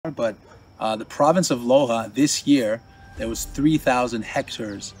but the province of Loja this year, there was 3,000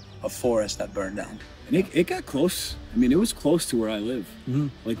 hectares of forest that burned down. And it got close. I mean, it was close to where I live,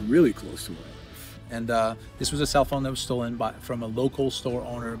 like really close to where I live. And this was a cell phone that was stolen from a local store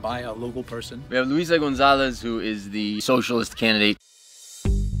owner by a local person. We have Luisa Gonzalez, who is the socialist candidate.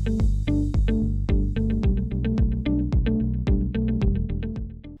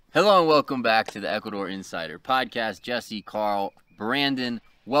 Hello and welcome back to the Ecuador Insider Podcast. Jesse, Carl, Brandon,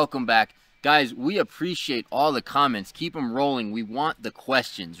 welcome back. Guys, we appreciate all the comments. Keep them rolling. We want the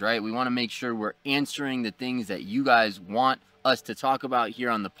questions, right? We want to make sure we're answering the things that you guys want us to talk about here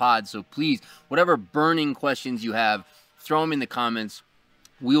on the pod. So please, whatever burning questions you have, throw them in the comments.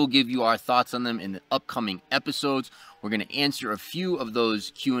 We will give you our thoughts on them in the upcoming episodes. We're going to answer a few of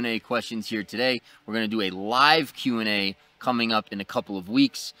those Q&A questions here today. We're going to do a live Q&A coming up in a couple of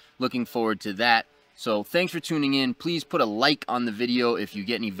weeks. Looking forward to that. So thanks for tuning in. Please put a like on the video if you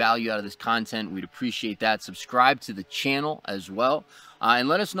get any value out of this content. We'd appreciate that. Subscribe to the channel as well. And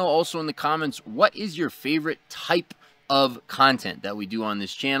let us know also in the comments, what is your favorite type of content that we do on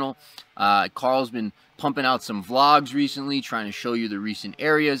this channel? Carl's been pumping out some vlogs recently, trying to show you the recent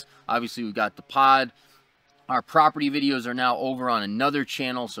areas. Obviously, we've got the pod. Our property videos are now over on another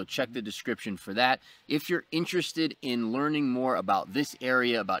channel, so check the description for that. If you're interested in learning more about this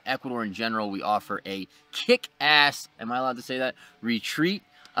area, about Ecuador in general, we offer a kick-ass, am I allowed to say that, retreat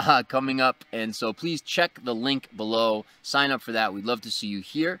coming up. And so please check the link below. Sign up for that. We'd love to see you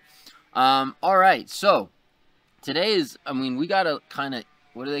here. All right, so today is, I mean, we got to kind of,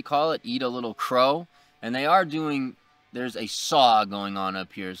 what do they call it? Eat a little crow. And they are doing, there's a saw going on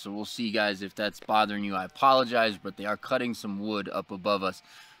up here. So we'll see, guys, if that's bothering you. I apologize, but they are cutting some wood up above us.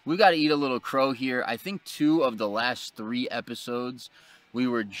 We got to eat a little crow here. I think 2 of the last 3 episodes, we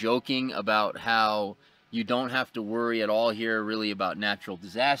were joking about how you don't have to worry at all here really about natural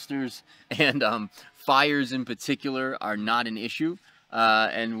disasters. And fires in particular are not an issue.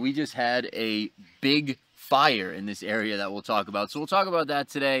 And we just had a big fire in this area that we'll talk about. So we'll talk about that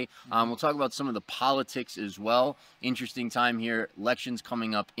today. We'll talk about some of the politics as well. Interesting time here. Elections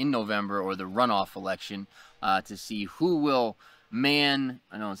coming up in November, or the runoff election, to see who will man,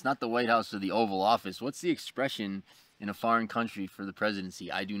 I know it's not the White House or the Oval Office. What's the expression in a foreign country for the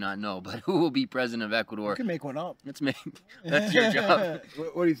presidency? I do not know, but who will be president of Ecuador? You can make one up. Let's make, that's your job.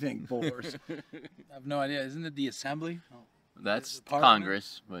 What do you think, Bowlers? I have no idea. Isn't it the assembly? Oh. That's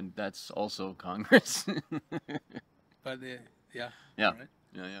Congress, but that's also Congress. But yeah. Yeah. Right?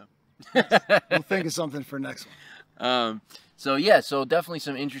 Yeah. We'll think of something for next one. So yeah, so definitely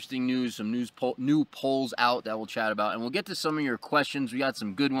some interesting news, some new polls out that we'll chat about, and we'll get to some of your questions. We got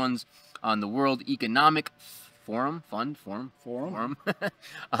some good ones on the World Economic Forum,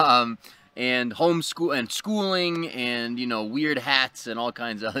 and homeschool and schooling, and weird hats and all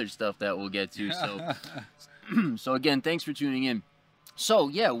kinds of other stuff that we'll get to. So. So again, thanks for tuning in. So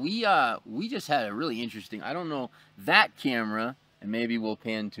yeah, we just had a really interesting, I don't know, that camera, and maybe we'll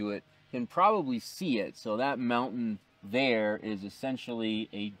pan to it, can probably see it. So that mountain there is essentially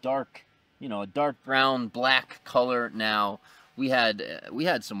a dark, a dark brown, black color now. We had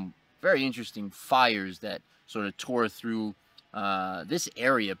some very interesting fires that sort of tore through this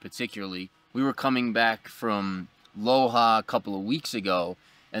area particularly. We were coming back from Loja a couple of weeks ago,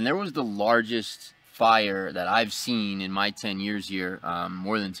 and there was the largest fire that I've seen in my 10 years here,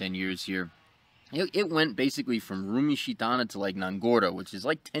 more than 10 years here. It went basically from Rumishitana to like Nangora, which is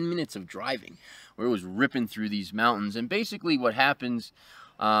like 10 minutes of driving, where it was ripping through these mountains. And basically what happens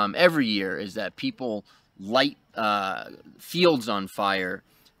every year is that people light fields on fire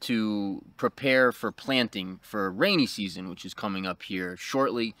to prepare for planting for rainy season, which is coming up here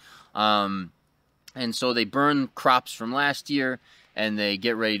shortly. And so they burn crops from last year, and they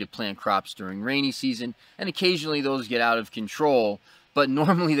get ready to plant crops during rainy season, and occasionally those get out of control, but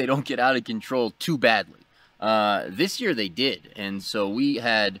normally they don't get out of control too badly. This year they did, and so we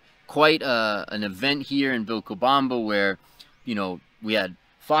had quite an event here in Vilcabamba where, we had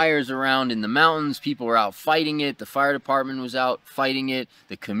fires around in the mountains, people were out fighting it, the fire department was out fighting it,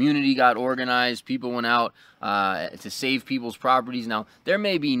 the community got organized, people went out to save people's properties. Now, there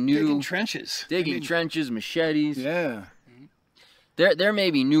may be new... Digging trenches. Trenches, machetes. Yeah. There may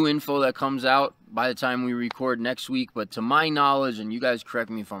be new info that comes out by the time we record next week, but to my knowledge, and you guys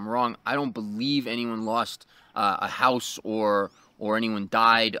correct me if I'm wrong, I don't believe anyone lost a house or anyone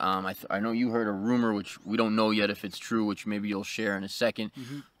died. I know you heard a rumor, which we don't know yet if it's true, which maybe you'll share in a second.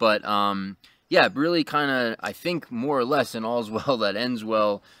 But yeah, really kind of, I think more or less an all's well that ends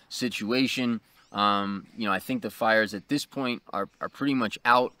well situation. You know, I think the fires at this point are pretty much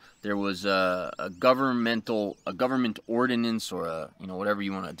out. There was a government ordinance, or a, you know, whatever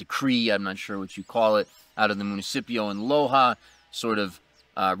you want, a decree, I'm not sure what you call it, out of the municipio in Loja, sort of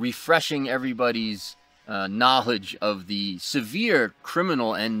refreshing everybody's knowledge of the severe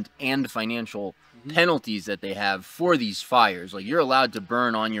criminal and financial penalties that they have for these fires. Like, you're allowed to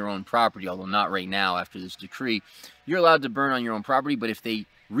burn on your own property, although not right now after this decree. You're allowed to burn on your own property, but if they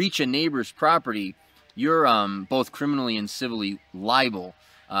reach a neighbor's property, you're both criminally and civilly liable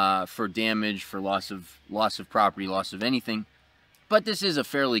for damage, for loss of property, loss of anything. But this is a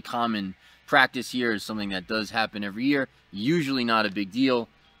fairly common practice here. It's something that does happen every year. Usually not a big deal.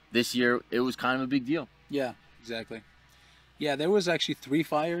 This year it was kind of a big deal. Yeah, exactly. Yeah, there was actually three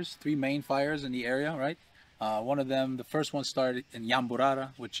main fires in the area, right? One of them, the first one started in Yamburara,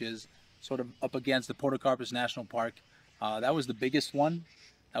 which is sort of up against the Portocarpus National Park. That was the biggest one.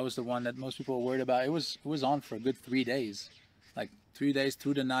 That was the one that most people were worried about. It was on for a good 3 days, like 3 days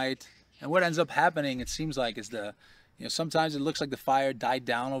through the night. And what ends up happening, it seems like, is sometimes it looks like the fire died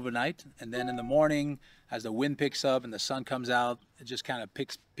down overnight, and then in the morning, as the wind picks up and the sun comes out, it just kind of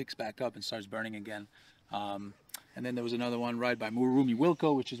picks back up and starts burning again. And then there was another one right by Murumi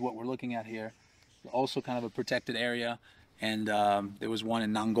Wilco, which is what we're looking at here, also kind of a protected area. And there was one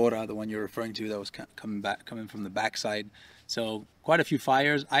in Nangora, the one you're referring to, that was coming from the backside. So quite a few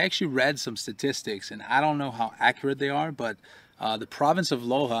fires. I actually read some statistics, and I don't know how accurate they are, but the province of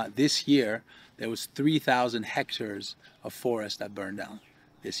Loja this year, there was 3,000 hectares of forest that burned down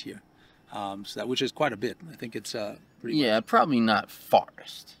this year. Which is quite a bit. I think it's pretty much. Probably not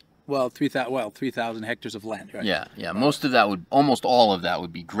forest. Well, 3,000 hectares of land, right? Yeah. Most of that almost all of that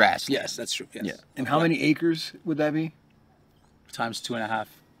would be grass. Yes, that's true. Yes. Yeah. And how many acres would that be? Times 2.5.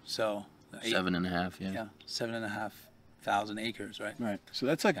 So 7.5. Yeah. 7,500 acres, right? Right. So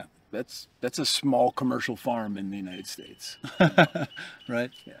that's like that's a small commercial farm in the United States.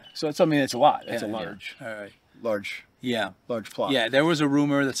 Right. Yeah. So that's something that's a lot. That's a large. Yeah. All right. Large. Yeah. Large plot. Yeah, there was a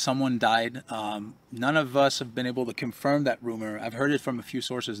rumor that someone died. None of us have been able to confirm that rumor. I've heard it from a few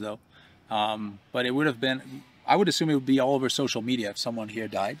sources, though. But it would have been, I would assume it would be all over social media if someone here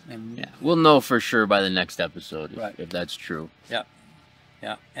died. And yeah, we'll know for sure by the next episode right. if that's true. Yeah.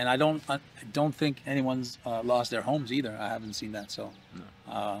 Yeah. And I don't think anyone's lost their homes either. I haven't seen that. So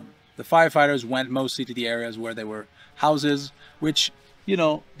No. The firefighters went mostly to the areas where there were houses, which, you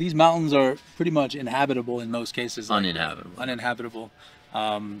know, these mountains are pretty much inhabitable in most cases. Uninhabitable.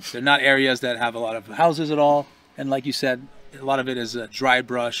 They're not areas that have a lot of houses at all. And like you said, a lot of it is dry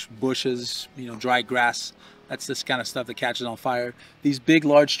brush, bushes, dry grass. That's this kind of stuff that catches on fire. These big,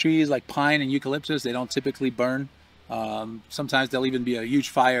 large trees like pine and eucalyptus, they don't typically burn. Sometimes there'll even be a huge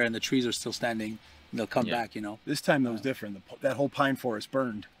fire and the trees are still standing. And they'll come back, This time that was different. That whole pine forest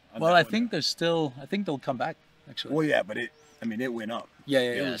burned. Well, I think they'll come back, actually. Well, yeah, but it went up. Yeah.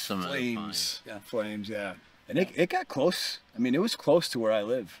 It was flames. Yeah, flames, yeah. And it got close. I mean, it was close to where I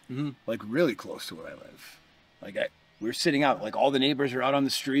live. Mm-hmm. Like, really close to where I live. Like, we were sitting out. Like, all the neighbors are out on the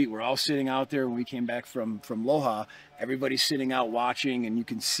street. We're all sitting out there when we came back from Loja. Everybody's sitting out watching, and you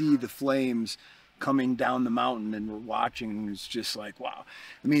can see the flames coming down the mountain, and we're watching, and it's just like, wow.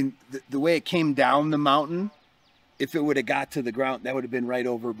 I mean, the way it came down the mountain, if it would have got to the ground, that would have been right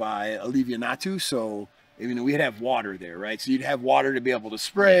over by Alivianatu. So, we'd have water there, right? So you'd have water to be able to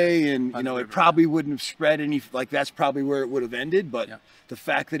spray, and, it probably wouldn't have spread any, like, that's probably where it would have ended. But the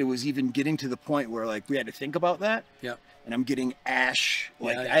fact that it was even getting to the point where, like, we had to think about that. Yeah. And I'm getting ash.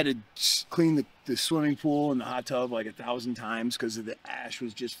 Like, I had to clean the swimming pool and the hot tub like 1,000 times because of the ash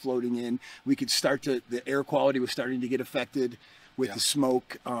was just floating in. We could the air quality was starting to get affected with the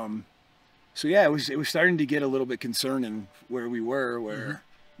smoke. So yeah, it was starting to get a little bit concerning where we were,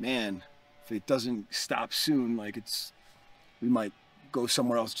 man, if it doesn't stop soon, like we might go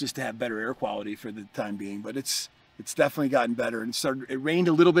somewhere else just to have better air quality for the time being. But it's definitely gotten better. And it rained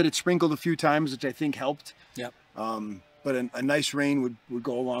a little bit. It sprinkled a few times, which I think helped. Yep. But a nice rain would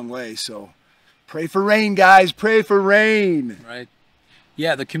go a long way. So pray for rain, guys. Pray for rain. Right.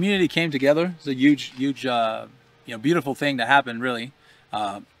 Yeah, the community came together. It's a huge, beautiful thing to happen, really.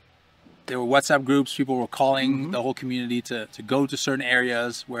 There were WhatsApp groups. People were calling the whole community to go to certain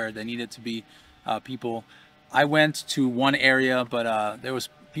areas where there needed to be people. I went to one area, but there was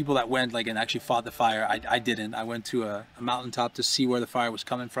people that went and actually fought the fire. I didn't. I went to a mountaintop to see where the fire was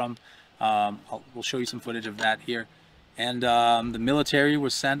coming from. We'll show you some footage of that here. And the military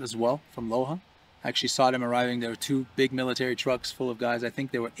was sent as well from Loja. I actually saw them arriving. There were 2 big military trucks full of guys. I think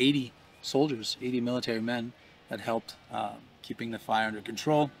there were 80 soldiers, 80 military men that helped keeping the fire under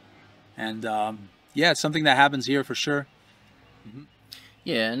control. And yeah, it's something that happens here for sure.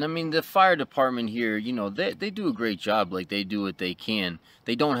 Yeah, and I mean the fire department here, they do a great job. Like they do what they can.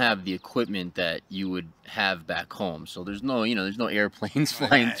 They don't have the equipment that you would have back home. So there's no airplanes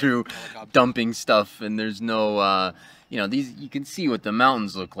flying through, dumping stuff, and there's no, these you can see what the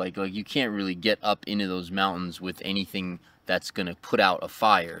mountains look like. Like you can't really get up into those mountains with anything that's gonna put out a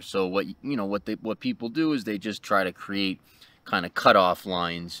fire. So what people do is they just try to create kind of cutoff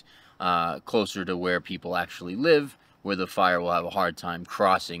lines closer to where people actually live, where the fire will have a hard time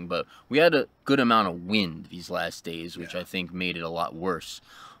crossing. But we had a good amount of wind these last days, which I think made it a lot worse.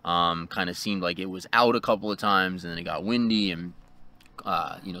 Kind of seemed like it was out a couple of times, and then it got windy and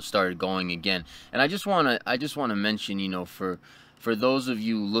started going again. And I just want to mention, for those of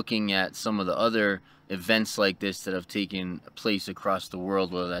you looking at some of the other events like this that have taken place across the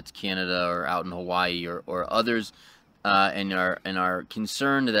world, whether that's Canada or out in Hawaii or others, and are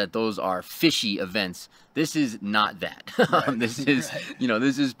concerned that those are fishy events. This is not that. Right. This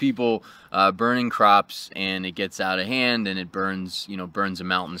is people burning crops, and it gets out of hand, and it burns a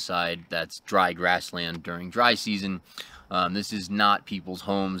mountainside that's dry grassland during dry season. This is not people's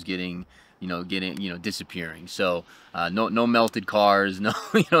homes getting disappearing. So no melted cars, none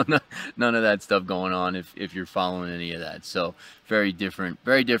of that stuff going on if you're following any of that. So very different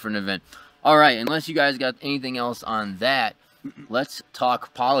event. All right, unless you guys got anything else on that, let's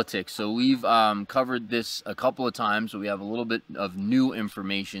talk politics. So we've covered this a couple of times, so we have a little bit of new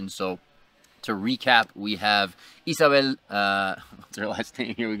information. So to recap, we have Isabel, what's her last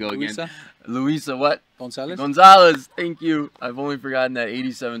name? Here we go again. Luisa what? Gonzalez, thank you. I've only forgotten that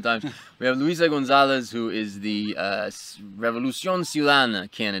 87 times. We have Luisa Gonzalez, who is the Revolución Ciudadana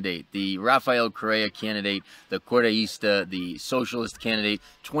candidate, the Rafael Correa candidate, the Correísta, the socialist candidate,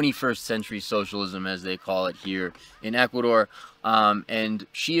 21st century socialism, as they call it here in Ecuador. And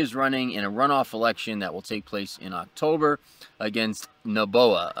she is running in a runoff election that will take place in October against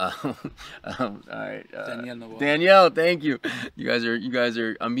Noboa. All right, Danielle Noboa. Danielle, thank you. You guys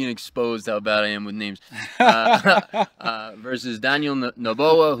are. I'm being exposed how bad I am with names. Versus Daniel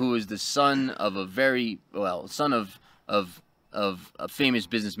Noboa, who is the son of a a famous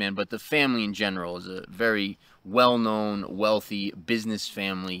businessman, but the family in general is a very well-known, wealthy business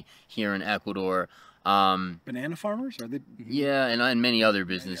family here in Ecuador. Banana farmers, are they? Yeah, and many other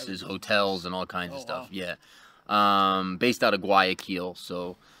businesses, hotels, and all kinds of stuff. Wow. Yeah, based out of Guayaquil.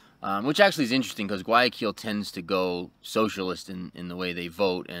 So, which actually is interesting because Guayaquil tends to go socialist in the way they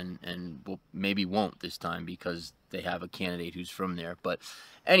vote, and maybe won't this time because they have a candidate who's from there. But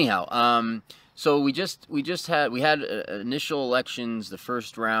anyhow, so we had initial elections, the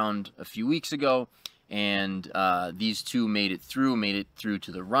first round a few weeks ago, and these two made it through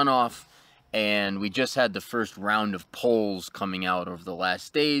to the runoff. And we just had the first round of polls coming out over the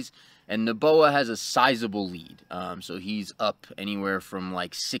last days, and Noboa has a sizable lead. So he's up anywhere from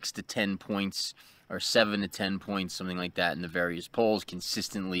like 6 to 10 points or 7 to 10 points, something like that, in the various polls,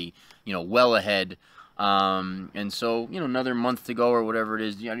 consistently, well ahead. And so, another month to go or whatever it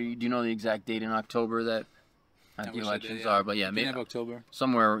is. Do you know the exact date in October that the elections are? But yeah, maybe October.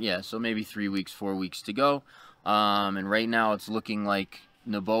 Somewhere, yeah. So maybe 3 weeks, 4 weeks to go. And right now it's looking like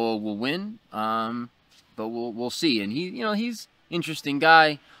Noboa will win, but we'll see. And he's interesting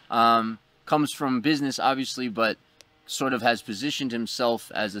guy. Comes from business, obviously, but sort of has positioned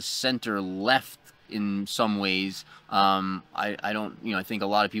himself as a center left in some ways. I don't, I think a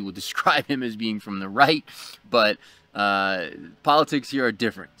lot of people describe him as being from the right, but politics here are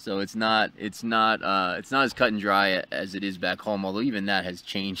different. So it's not as cut and dry as it is back home. Although even that has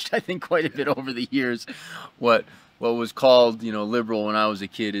changed, I think, quite a bit over the years. What was called, liberal when I was a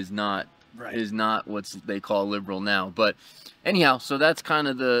kid is not what they call liberal now. But anyhow, so that's kind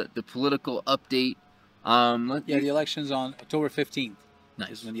of the political update. The elections on October 15th.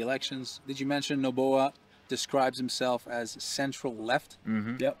 Nice. Is when the elections. Did you mention Noboa describes himself as central left?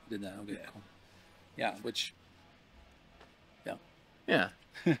 Mm-hmm. Yep. Did that? Okay. Cool. Yeah. Yeah.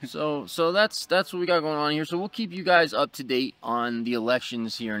 So that's what we got going on here. So we'll keep you guys up to date on the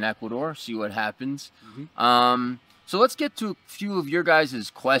elections here in Ecuador. See what happens. Mm-hmm. So let's get to a few of your guys'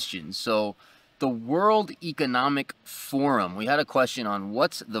 questions. So the World Economic Forum. We had a question on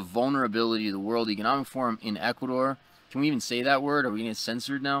what's the vulnerability of the World Economic Forum in Ecuador. Can we even say that word? Are we going to get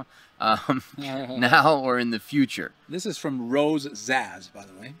censored now? Now or in the future? This is from Rose Zaz, by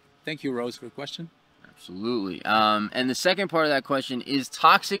the way. Thank you, Rose, for the question. Absolutely. And the second part of that question is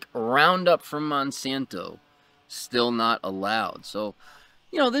toxic Roundup from Monsanto still not allowed? So,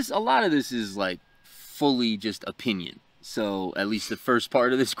 a lot of this is like fully just opinion. So at least the first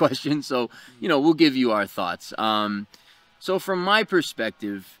part of this question. So, we'll give you our thoughts. So from my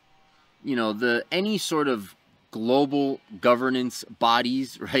perspective, any sort of global governance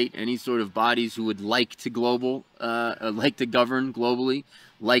bodies, right? Any sort of bodies who would like to govern globally,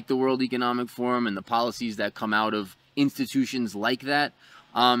 like the World Economic Forum and the policies that come out of institutions like that,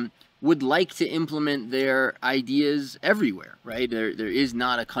 would like to implement their ideas everywhere, right? There is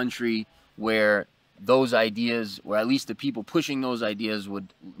not a country where those ideas, or at least the people pushing those ideas,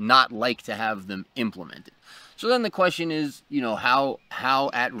 would not like to have them implemented. So then the question is, you know, how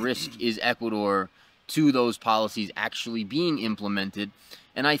at risk is Ecuador to those policies actually being implemented?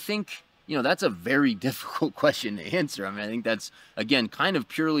 And I think, you know, that's a very difficult question to answer. I mean, I think that's, again, kind of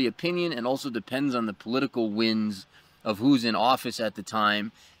purely opinion, and also depends on the political winds of who's in office at the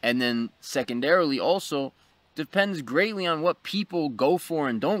time. And then secondarily also depends greatly on what people go for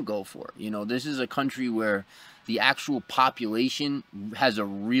and don't go for. You know, this is a country where the actual population has a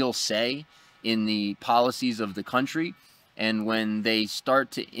real say in the policies of the country. And when they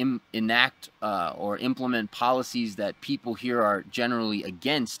start to enact or implement policies that people here are generally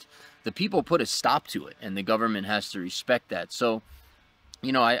against, the people put a stop to it, and the government has to respect that. So,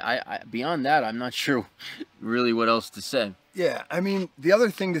 you know, I beyond that, I'm not sure really what else to say. Yeah, I mean, the other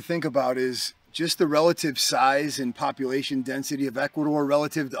thing to think about is just the relative size and population density of Ecuador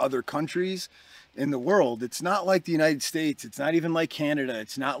relative to other countries in the world. It's not like the United States. It's not even like Canada.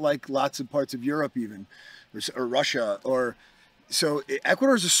 It's not like lots of parts of Europe even, or Russia. So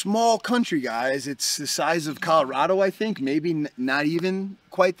Ecuador is a small country, guys. It's the size of Colorado, I think, maybe not even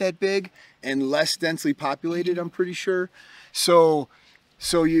quite that big, and less densely populated, I'm pretty sure. So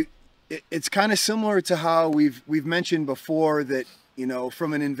it's kind of similar to how we've mentioned before that, you know,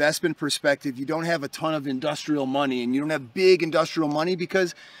 from an investment perspective, you don't have a ton of industrial money, and you don't have big industrial money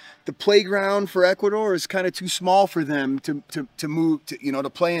because the playground for Ecuador is kind of too small for them to move to, you know, to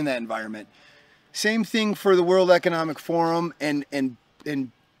play in that environment. Same thing for the World Economic Forum and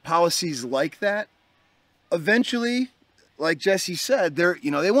policies like that. Eventually, like Jesse said,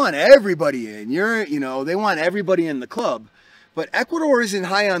 they want everybody in. They want everybody in the club. But Ecuador isn't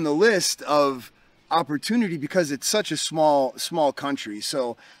high on the list of opportunity because it's such a small country.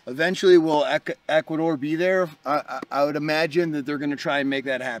 So eventually, will Ecuador be there? I would imagine that they're going to try and make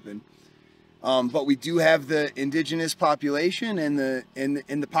that happen. But we do have the indigenous population and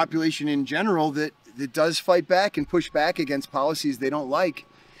the population in general that does fight back and push back against policies they don't like.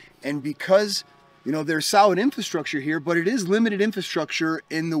 And because, you know, there's solid infrastructure here, but it is limited infrastructure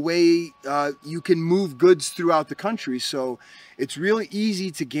in the way you can move goods throughout the country. So it's really easy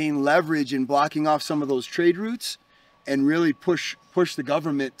to gain leverage in blocking off some of those trade routes and really push the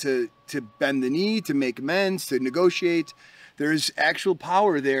government to bend the knee, to make amends, to negotiate. There's actual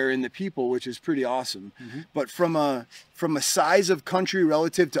power there in the people, which is pretty awesome. Mm-hmm. But from a size of country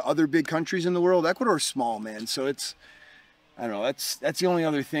relative to other big countries in the world, Ecuador is small, man. So it's, I don't know, that's the only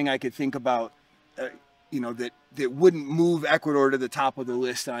other thing I could think about, that wouldn't move Ecuador to the top of the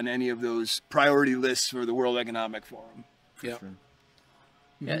list on any of those priority lists for the World Economic Forum. Yeah. Sure.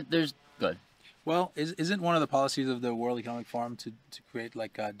 Yeah, there's good. Well, isn't one of the policies of the World Economic Forum to create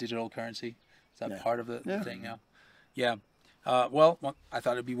like a digital currency? Is that part of the thing now? Yeah. Well, I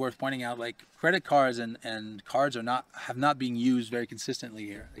thought it'd be worth pointing out, like, credit cards and cards have not been used very consistently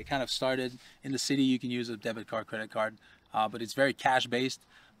here. They kind of started in the city. You can use a debit card, credit card, but it's very cash based.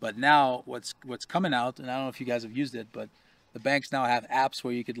 But now what's coming out, and I don't know if you guys have used it, but the banks now have apps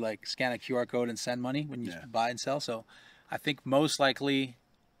where you could like scan a QR code and send money when you buy and sell. So I think most likely,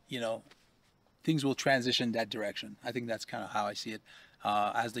 things will transition that direction. I think that's kind of how I see it.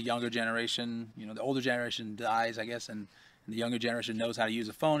 As the younger generation, the older generation dies, I guess, and the younger generation knows how to use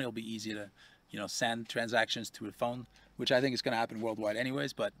a phone, it'll be easy to, send transactions to a phone, which I think is going to happen worldwide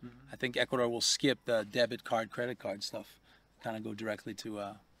anyways. But I think Ecuador will skip the debit card, credit card stuff, kind of go directly to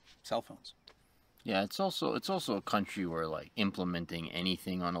cell phones. Yeah, it's also a country where like implementing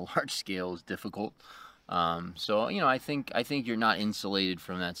anything on a large scale is difficult. So I think you're not insulated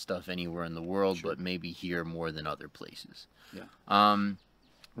from that stuff anywhere in the world, but maybe here more than other places. Yeah.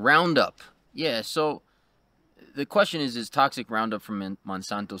 Roundup. Yeah. So the question is toxic Roundup from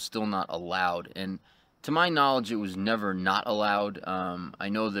Monsanto still not allowed? And to my knowledge, it was never not allowed. I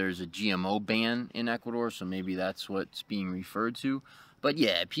know there's a GMO ban in Ecuador, so maybe that's what's being referred to. But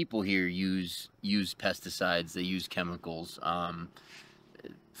yeah, people here use pesticides. They use chemicals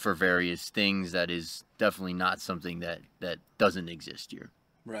for various things. That is definitely not something that doesn't exist here.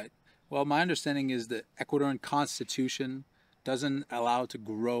 Right. Well, my understanding is the Ecuadorian constitution doesn't allow to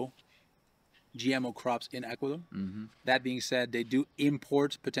grow GMO crops in Ecuador. Mm-hmm. That being said, they do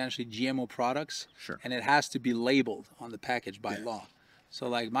import potentially GMO products, and it has to be labeled on the package by law. So,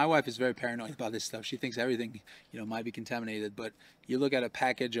 like, my wife is very paranoid about this stuff. She thinks everything, might be contaminated. But you look at a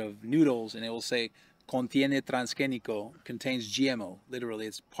package of noodles, and it will say contiene transgénico, contains GMO. Literally,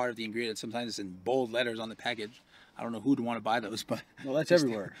 it's part of the ingredient. Sometimes it's in bold letters on the package. I don't know who'd want to buy those, but well, that's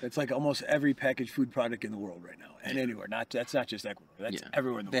everywhere. It's like almost every packaged food product in the world right now, and anywhere. That's not just Ecuador. That's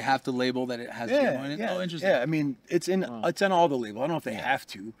everywhere in the world. They have to label that it has GMO in it. Yeah, Oh, interesting. Yeah, I mean, it's in all the label. I don't know if they have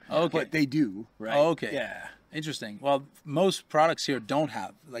to, but they do, right? Oh, okay. Yeah. Interesting. Well, most products here don't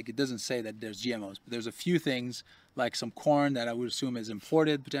have, like, it doesn't say that there's GMOs, but there's a few things, like some corn that I would assume is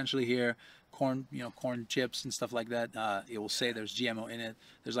imported potentially here, corn, corn chips and stuff like that. It will say there's GMO in it.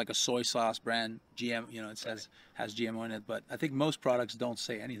 There's like a soy sauce brand, it says has GMO in it, but I think most products don't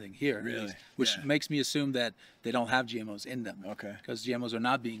say anything here, Really? which makes me assume that they don't have GMOs in them. Okay. Because GMOs are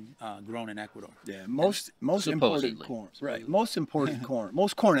not being grown in Ecuador. Yeah, most imported corn, right? Most imported corn,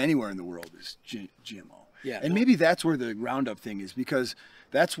 most corn anywhere in the world is GMO. Yeah, and maybe that's where the Roundup thing is, because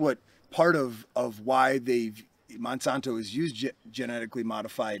that's what part of why Monsanto has used genetically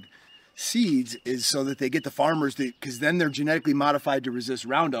modified seeds is so that they get the farmers, because then they're genetically modified to resist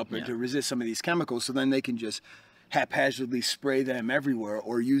Roundup and to resist some of these chemicals, so then they can just haphazardly spray them everywhere,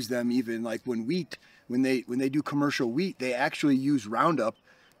 or use them even like when they do commercial wheat, they actually use Roundup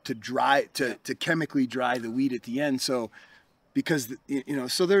to chemically dry the wheat at the end. So because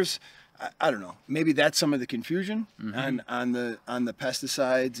so there's, I don't know, maybe that's some of the confusion on the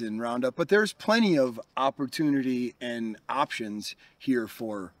pesticides and Roundup, but there's plenty of opportunity and options here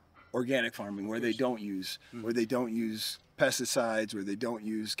for organic farming where they don't use pesticides, where they don't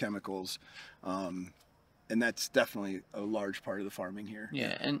use chemicals, and that's definitely a large part of the farming here.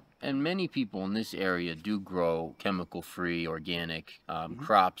 Yeah, and many people in this area do grow chemical-free organic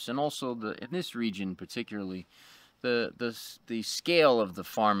crops, and also in this region particularly, the scale of the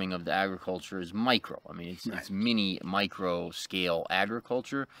farming of the agriculture is micro. I mean, it's mini micro scale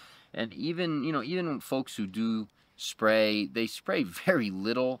agriculture, and even folks who do spray, they spray very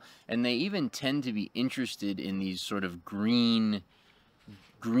little, and they even tend to be interested in these sort of green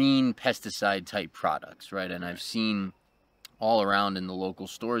pesticide type products, right? And I've seen all around in the local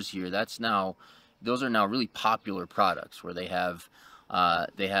stores here, those are now really popular products where they have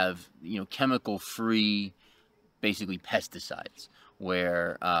chemical free, basically pesticides,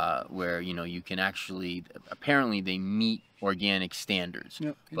 where you can actually, apparently they meet organic standards,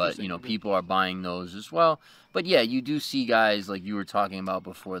 but people are buying those as well. But yeah, you do see guys, like you were talking about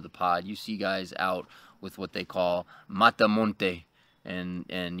before the pod, you see guys out with what they call matamonte, and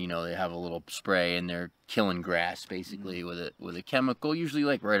they have a little spray and they're killing grass basically with a chemical, usually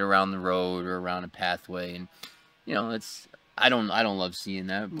like right around the road or around a pathway, and I don't love seeing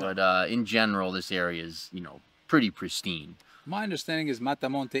that, but in general this area is pretty pristine. My understanding is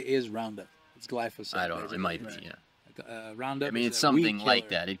Matamonte is Roundup. It's glyphosate. I don't know. It might be, yeah. Roundup. I mean, it's something like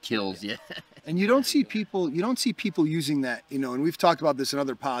that. It kills, yeah. And you don't see people using that, and we've talked about this in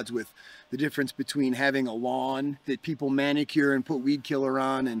other pods with the difference between having a lawn that people manicure and put weed killer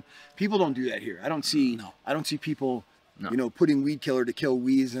on, and people don't do that here. I don't see people putting weed killer to kill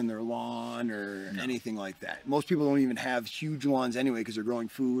weeds in their lawn or anything like that. Most people don't even have huge lawns anyway, because they're growing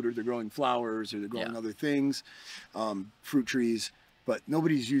food, or they're growing flowers, or they're growing other things, fruit trees. But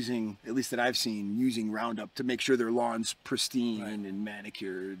nobody's using, at least that I've seen, using Roundup to make sure their lawn's pristine and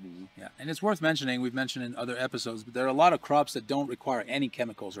manicured. And it's worth mentioning, we've mentioned in other episodes, but there are a lot of crops that don't require any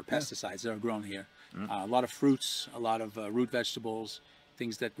chemicals or pesticides that are grown here. A lot of fruits, a lot of root vegetables,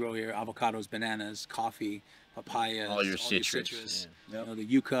 things that grow here, avocados, bananas, coffee, papayas, all your citrus. The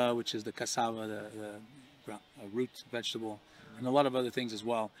yucca, which is the cassava, the root vegetable, and a lot of other things as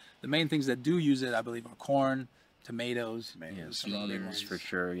well. The main things that do use it, I believe, are corn, tomatoes, beans for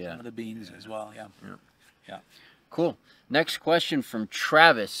sure, some of the beans as well, yeah. Cool. Next question from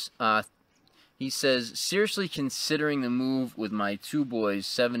Travis. He says, seriously considering the move with my two boys,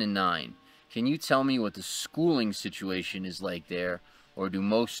 7 and 9. Can you tell me what the schooling situation is like there, or do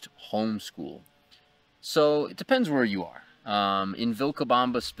most homeschool? So it depends where you are. In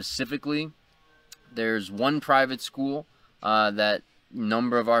Vilcabamba specifically, there's one private school that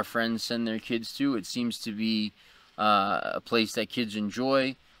number of our friends send their kids to. It seems to be a place that kids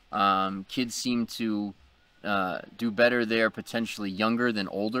enjoy. Kids seem to do better there, potentially younger than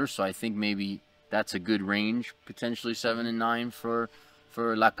older, so I think maybe that's a good range, potentially 7 and 9 for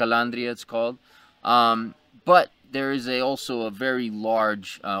La Calandria, it's called. But there is also a very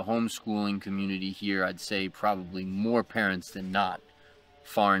large homeschooling community here. I'd say probably more parents than not,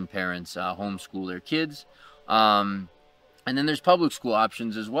 foreign parents, homeschool their kids. And then there's public school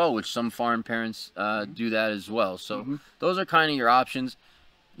options as well, which some foreign parents do that as well. So those are kind of your options.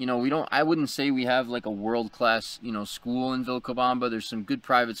 I wouldn't say we have like a world-class, school in Vilcabamba. There's some good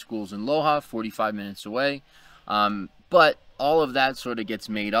private schools in Loja, 45 minutes away. But all of that sort of gets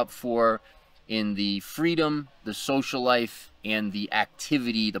made up for in the freedom, the social life, and the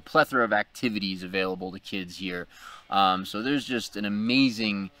activity, the plethora of activities available to kids here. So there's just an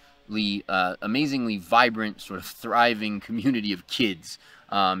amazingly vibrant, sort of thriving community of kids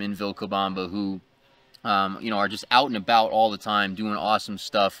in Vilcabamba who are just out and about all the time doing awesome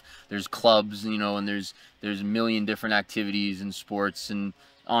stuff. There's clubs, and there's a million different activities and sports and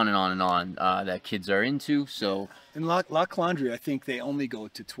on and on and on that kids are into. So in La Calandria, I think they only go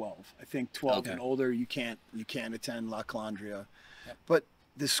to 12. I think 12 Okay. and older, you can't attend La Calandria. Yep. But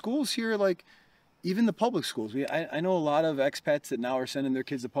the schools here, like even the public schools, I know a lot of expats that now are sending their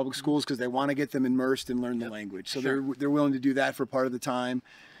kids to public schools because they want to get them immersed and learn the language. So they're willing to do that for part of the time.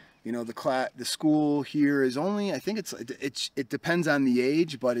 The school here is only, I think it depends on the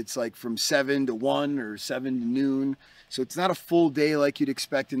age, but it's like from 7 to 1 or 7 to noon. So it's not a full day like you'd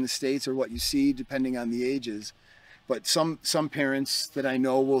expect in the States or what you see depending on the ages. But some parents that I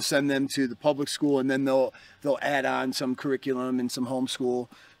know will send them to the public school and then they'll add on some curriculum and some homeschool.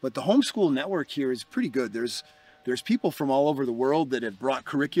 But the homeschool network here is pretty good. There's people from all over the world that have brought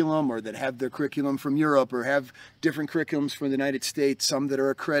curriculum or that have their curriculum from Europe or have different curriculums from the United States, some that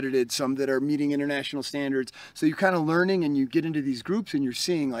are accredited, some that are meeting international standards. So you're kind of learning and you get into these groups and you're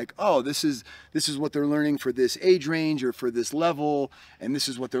seeing like, oh, this is what they're learning for this age range or for this level, and this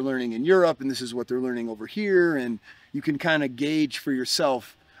is what they're learning in Europe, and this is what they're learning over here. And you can kind of gauge for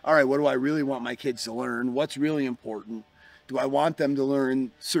yourself, all right, what do I really want my kids to learn? What's really important? Do I want them to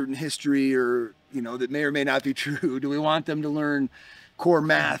learn certain history or that may or may not be true? Do we want them to learn core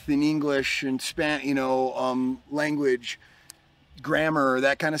math and English and language, grammar,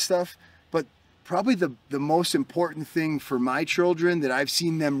 that kind of stuff? But probably the most important thing for my children that I've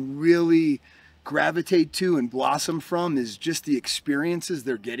seen them really gravitate to and blossom from is just the experiences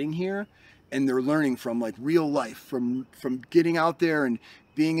they're getting here, and they're learning from like real life, from getting out there and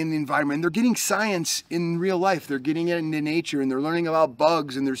being in the environment. And they're getting science in real life. They're getting it into nature, and they're learning about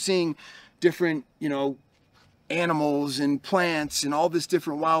bugs, and they're seeing different, animals and plants and all this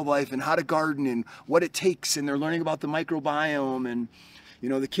different wildlife and how to garden and what it takes. And they're learning about the microbiome. And,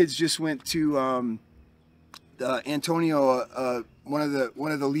 the kids just went to Antonio, one of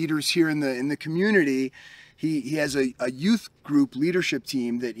the leaders here in the community. He has a youth group leadership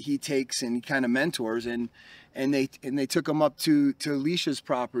team that he takes and he kind of mentors, and they took him up to Alicia's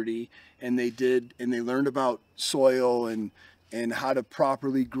property, and they learned about soil and how to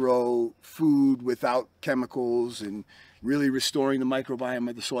properly grow food without chemicals and really restoring the microbiome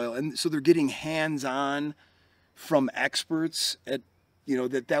of the soil. And so they're getting hands-on from experts at,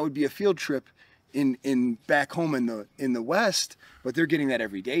 that would be a field trip in back home in the West, but they're getting that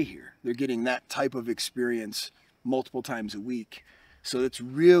every day here. They're getting that type of experience multiple times a week. So it's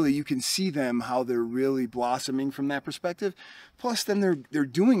really, you can see them, how they're really blossoming from that perspective. Plus then they're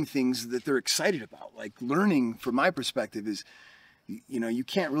doing things that they're excited about. Like learning, from my perspective, is, you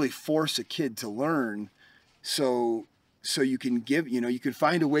can't really force a kid to learn. So you can give, you can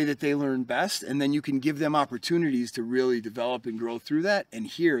find a way that they learn best, and then you can give them opportunities to really develop and grow through that. And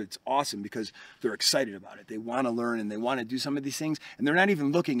here it's awesome because they're excited about it. They want to learn and they want to do some of these things, and they're not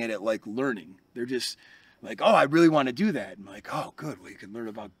even looking at it like learning. They're just like, oh, I really want to do that. And I'm like, oh, good. Well, you can learn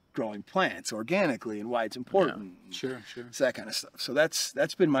about growing plants organically and why it's important. Yeah, sure. It's that kind of stuff. So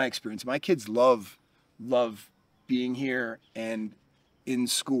that's been my experience. My kids love being here and in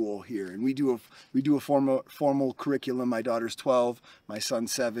school here. And we do a formal curriculum. My daughter's 12, my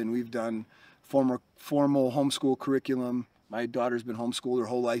son's 7. We've done formal homeschool curriculum. My daughter's been homeschooled her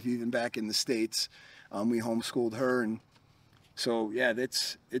whole life, even back in the States. We homeschooled her, and so yeah,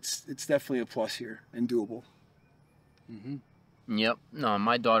 it's definitely a plus here and doable. Mm-hmm. Yep. No,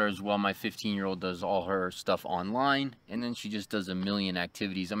 my daughter as well, my 15-year-old, does all her stuff online, and then she just does a million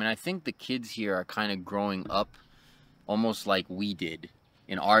activities. I mean, I think the kids here are kind of growing up almost like we did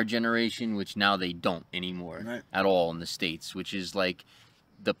in our generation, which now they don't anymore at all in the States, which is like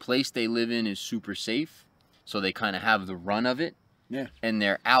the place they live in is super safe, so they kind of have the run of it. Yeah. And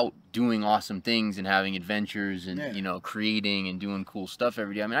they're out doing awesome things and having adventures and, creating and doing cool stuff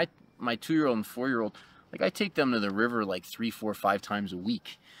every day. I mean, my 2-year-old and 4-year-old, like I take them to the river like 3, 4, 5 times a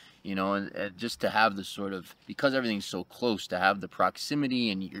week, and just to have the sort of, because everything's so close, to have the proximity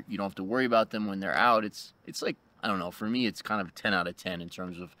and you don't have to worry about them when they're out. It's like, I don't know, for me, it's kind of 10 out of 10 in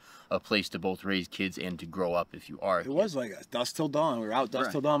terms of a place to both raise kids and to grow up if you are. It was like a dusk till dawn. We were out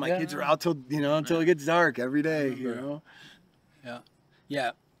dusk till dawn. My kids are out till, until it gets dark every day,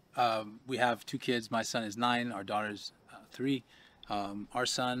 Yeah. We have 2 kids. My son is 9. Our daughter's 3. Our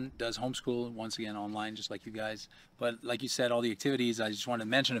son does homeschool, once again, online, just like you guys. But like you said, all the activities, I just wanted to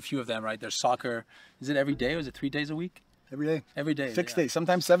mention a few of them, right? There's soccer. Is it every day or is it 3 days a week? every day. Every day. 6 yeah. days,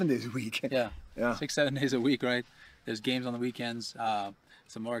 sometimes 7 days a week. Yeah. Yeah. 6-7 days a week, right? There's games on the weekends.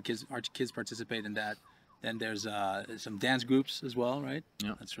 Some more our kids participate in that. Then there's some dance groups as well, right?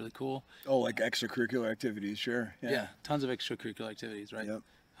 Yeah. That's really cool. Oh, like extracurricular activities, sure. Yeah. Tons of extracurricular activities, right? Yep.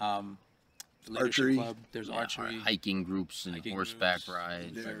 Leadership Archery. Club. There's archery. Hiking groups and horseback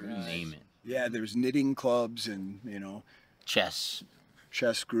rides. There's- You name it. Yeah, there's knitting clubs and, Chess. chess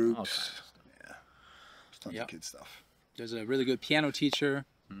All kinds groups. of stuff. Yeah. Tons Yep. of kid stuff. There's a really good piano teacher.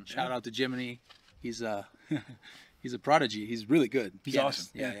 Shout out to Jiminy. He's he's a prodigy. He's really good. He's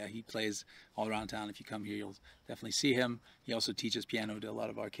pianist. awesome. Yeah. He plays all around town. If you come here, you'll definitely see him. He also teaches piano to a lot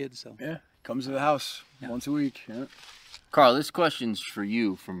of our kids. So Yeah. Comes to the house once a week. Yeah. Carl, this question's for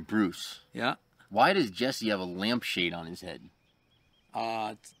you from Bruce. yeah. Why does Jesse have a lampshade on his head?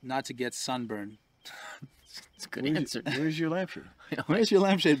 Not to get sunburned. It's a good answer. Where's your lampshade? Where's your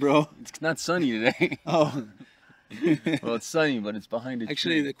lampshade, bro? It's not sunny today. Oh, Well, it's sunny, but it's behind a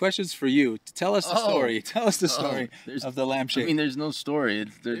actually, tree. the question's for you. Tell us the story. Tell us the story there's- of the lampshade. I mean, there's no story.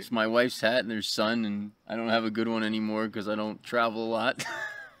 There's my wife's hat and there's sun, and I don't have a good one anymore because I don't travel a lot.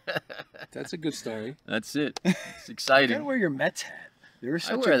 That's a good story. That's it. It's You gotta exciting. wear your Mets hat. They're I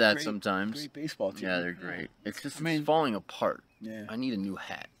such wear a that great, sometimes. Great baseball team. Yeah, they're great. It's just I mean- it's falling apart. Yeah. I need a new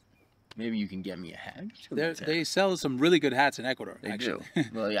hat. Maybe you can get me a hat. They sell some really good hats in Ecuador. They actually. do.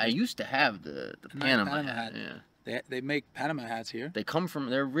 Well, I used to have the Panama, Panama hat. hat. Yeah. They make Panama hats here.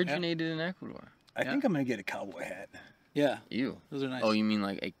 They're originated in Ecuador. I think I'm gonna get a cowboy hat. Yeah, Ew. those are nice. Oh, you mean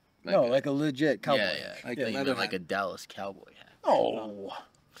like a No, like a legit cowboy yeah, yeah. hat. Like Yeah, a you leather meant like hat. a Dallas cowboy hat. Oh.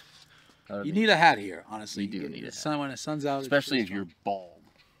 That'd You be- need a hat here, honestly. You do need a hat. Sun, when the sun's out, it's especially pretty if you're bald.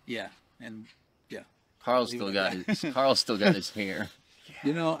 strong. Yeah, and Carl's Leave still it got at his Carl's still got his hair.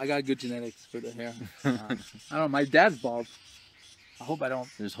 you know, I got good genetics for the hair. I don't know. My dad's bald. I hope I don't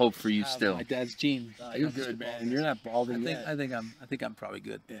There's hope for you have still. my dad's gene. You're good, man. You're not I balding think yet. I think I'm probably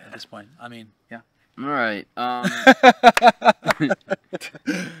good at this point. I mean, yeah. All right.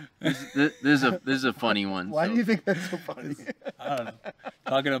 There's a funny one. Why So- do you think that's so funny? I don't know.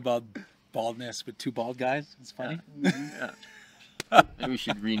 Talking about baldness with two bald guys, it's funny. Maybe we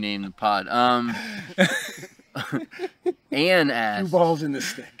should rename the pod. Anne Two asked. balls in the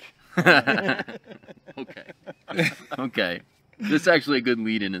stick. Okay. This is actually a good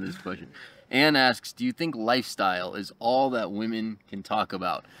lead into this question. Anne asks, do you think lifestyle is all that women can talk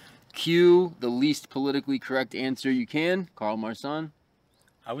about? Cue the least politically correct answer you can, Carl Marsan.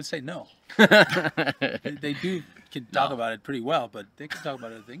 I would say no. You They can talk about it pretty well, but they can talk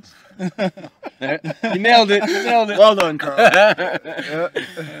about other things. nailed it. You nailed it. Well done, Carl.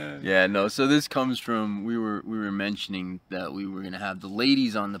 Yeah, no. So this comes from we were mentioning that we were gonna have the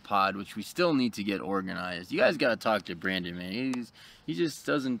ladies on the pod, which we still need to get organized. You guys gotta talk to Brandon, man. He just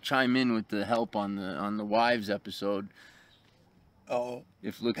doesn't chime in with the help on the wives episode. Oh,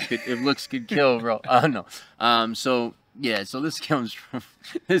 If looks could kill, bro. No. So yeah. So this comes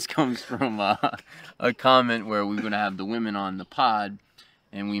from a comment where we're gonna have the women on the pod,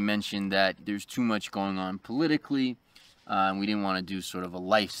 and we mentioned that there's too much going on politically. And we didn't want to do sort of a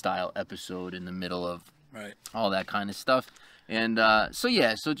lifestyle episode in the middle of right. all that kind of stuff. And so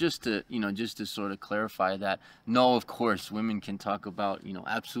just to sort of clarify that, no, of course, women can talk about,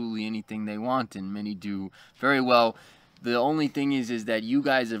 absolutely anything they want, and many do very well. The only thing is that you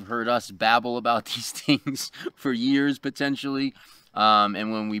guys have heard us babble about these things for years, potentially.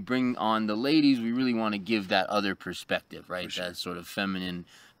 And when we bring on the ladies, we really want to give that other perspective, right? Sure. That sort of feminine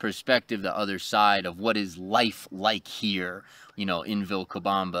perspective, the other side of what is life like here, in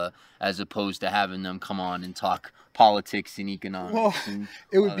Vilcabamba, as opposed to having them come on and talk politics and economics. Well, and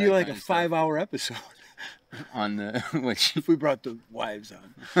it would all be that like kind a of stuff. 5-hour episode On the which if we brought the wives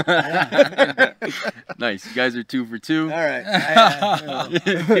on. nice. You guys are 2 for 2. All right.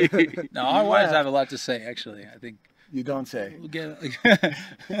 No, our wives have a lot to say. Actually, I think You don't say. we'll get.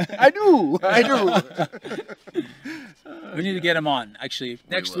 I do. We need to get them on. Actually,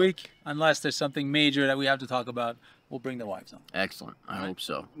 next will. week, unless there's something major that we have to talk about, we'll bring the wives on. Excellent. I hope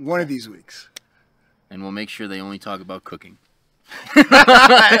so. One of these weeks. And we'll make sure they only talk about cooking.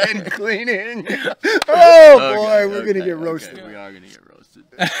 And cleaning. Oh boy, we're gonna get roasted. We are gonna get roasted.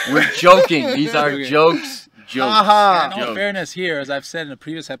 We're joking. These are jokes. Jokes. Aha. In all Joke. fairness, here, as I've said in a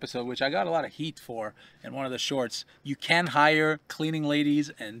previous episode, which I got a lot of heat for in one of the shorts, you can hire cleaning ladies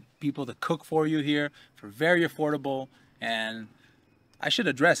and people to cook for you here for very affordable. And I should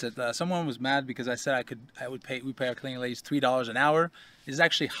address it. Someone was mad because I said we pay our cleaning ladies $3 an hour. It's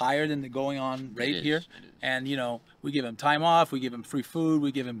actually higher than the going on rate is, here. it is. And we give them time off, we give them free food,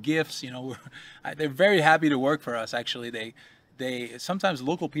 we give them gifts. They're very happy to work for us. Actually, they sometimes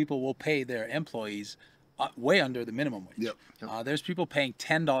local people will pay their employees way under the minimum wage. Yep. There's people paying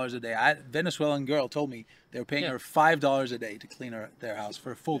 $10 a day. A Venezuelan girl told me they were paying her $5 a day to clean their house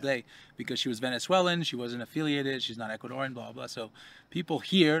for a full day because she was Venezuelan, she wasn't affiliated, she's not Ecuadorian, blah blah. So people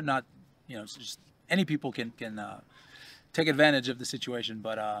here, not just any people can take advantage of the situation.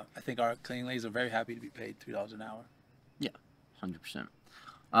 But I think our cleaning ladies are very happy to be paid $3 an hour. Yeah, 100%.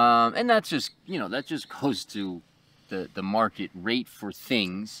 And that's just that just goes to the market rate for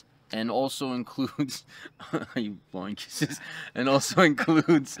things. And also includes, are you blowing kisses? And also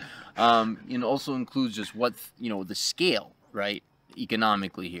includes, just what the scale, right,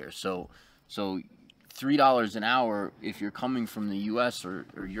 economically here. So $3 an hour, if you're coming from the U.S. or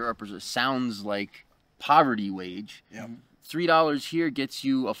Europe, sounds like poverty wage. Yeah. $3 here gets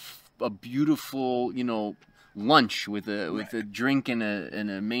you a beautiful, lunch with a drink and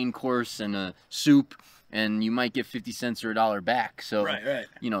a main course and a soup. And you might get 50 cents or $1 back. So,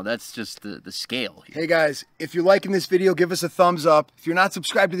 that's just the scale here. Hey guys, if you're liking this video, give us a thumbs up. If you're not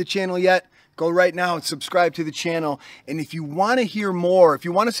subscribed to the channel yet, go right now and subscribe to the channel. And if you want to hear more, if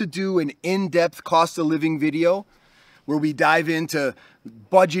you want us to do an in-depth cost of living video where we dive into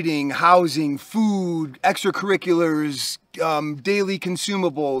budgeting, housing, food, extracurriculars, daily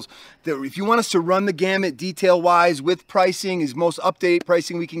consumables, if you want us to run the gamut detail-wise with pricing, is most up-to-date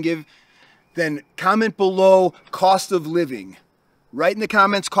pricing we can give, then comment below cost of living. Write in the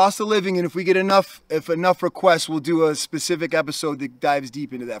comments cost of living, and if we get enough requests, we'll do a specific episode that dives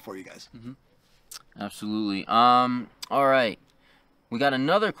deep into that for you guys. Absolutely. All right. We got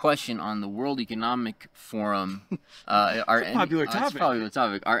another question on the World Economic Forum. Popular topic. It's a popular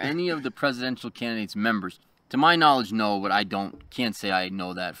topic. Are any of the presidential candidates members? To my knowledge, no, but I can't say I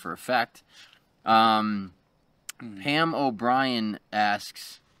know that for a fact. Pam O'Brien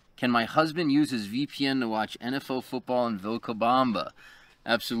asks, can my husband use his VPN to watch NFL football in Vilcabamba?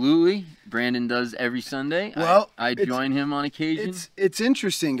 Absolutely. Brandon does every Sunday. Well, I join him on occasion. It's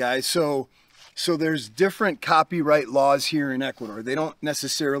interesting, guys. So there's different copyright laws here in Ecuador. They don't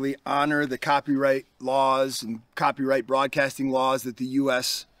necessarily honor the copyright laws and copyright broadcasting laws that the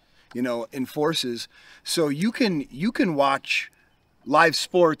U.S. enforces. So you can watch live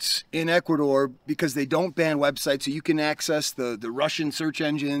sports in Ecuador because they don't ban websites, so you can access the Russian search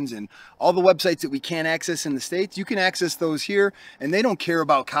engines and all the websites that we can't access in the States. You can access those here, and they don't care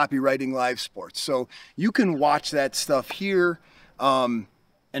about copywriting live sports. So you can watch that stuff here and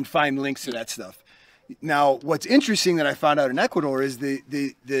find links to that stuff. Now, what's interesting that I found out in Ecuador is the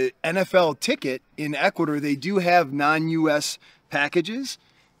NFL ticket in Ecuador, they do have non-US packages,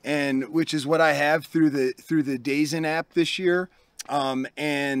 and which is what I have through the Dazen app this year.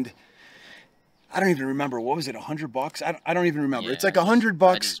 And I don't even remember, what was it, $100? I don't even remember. It's like $100.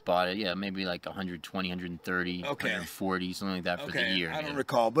 I just bought it. Yeah, maybe like 120, 130, okay, 140, something like that for the year. I don't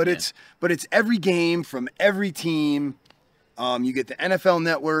recall, but it's every game from every team. You get the NFL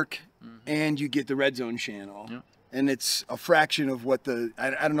Network and you get the Red Zone channel. Yeah. And it's a fraction of what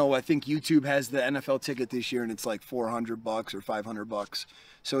I don't know, I think YouTube has the NFL ticket this year and it's like $400 or $500.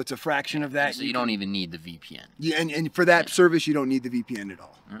 So it's a fraction of that. So you don't even need the VPN. Yeah, and for that service, you don't need the VPN at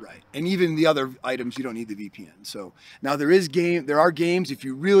all. Right. And even the other items, you don't need the VPN. So now there are games, if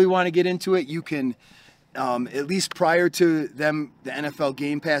you really want to get into it, you can, at least prior to the NFL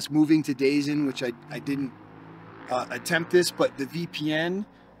Game Pass moving to Dazen, which I didn't attempt this, but the VPN,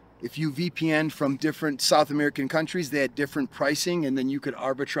 if you VPN from different South American countries, they had different pricing, and then you could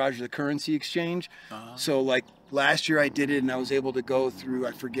arbitrage the currency exchange. So like last year I did it, and I was able to go through,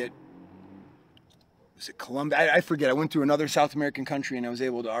 I forget, was it Colombia? I forget. I went through another South American country, and I was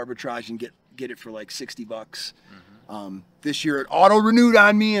able to arbitrage and get it for like $60. This year it auto-renewed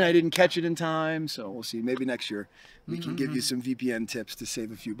on me, and I didn't catch it in time. So we'll see. Maybe next year we can give you some VPN tips to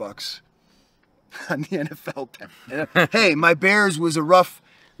save a few bucks on the NFL. Hey, my Bears was a rough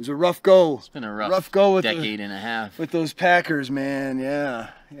go. It's been a rough go with decade and a half with those Packers, man. Yeah.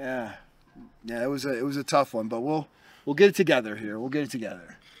 It was a tough one, but we'll get it together here. We'll get it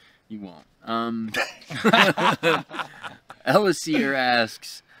together. You won't. Ellis here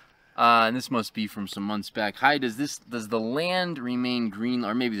asks, and this must be from some months back. Hi, does the land remain green,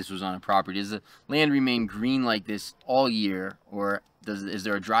 or maybe this was on a property? Does the land remain green like this all year, or is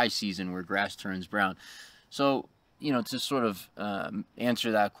there a dry season where grass turns brown? So, to sort of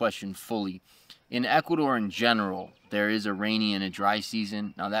answer that question fully, in Ecuador in general, there is a rainy and a dry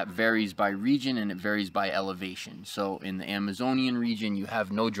season. Now that varies by region and it varies by elevation. So in the Amazonian region, you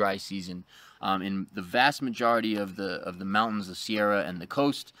have no dry season. In the vast majority of the mountains, the Sierra and the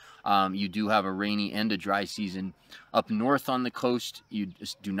coast, you do have a rainy and a dry season. Up north on the coast, you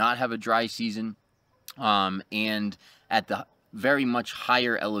just do not have a dry season. And at the very much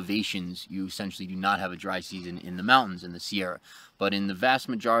higher elevations, you essentially do not have a dry season in the mountains, in the Sierra. But in the vast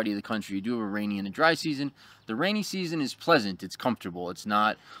majority of the country, you do have a rainy and a dry season. The rainy season is pleasant. It's comfortable. It's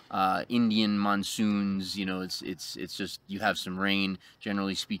not Indian monsoons. You know, it's just you have some rain,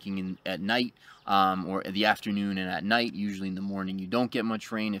 generally speaking, at night or the afternoon and at night. Usually in the morning, you don't get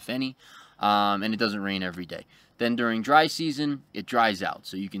much rain, if any, and it doesn't rain every day. Then during dry season, it dries out.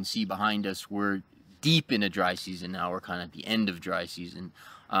 So you can see behind us, we're deep in a dry season now. We're kind of at the end of dry season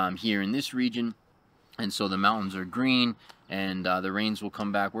here in this region. And so the mountains are green, and the rains will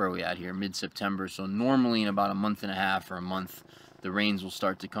come back. Where are we at here? Mid-September. So normally in about a month and a half or a month, the rains will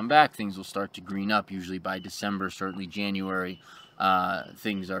start to come back. Things will start to green up, usually by December, certainly January.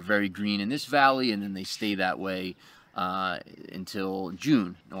 Things are very green in this valley, and then they stay that way until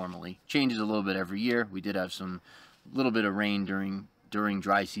June normally. Changes a little bit every year. We did have some little bit of rain during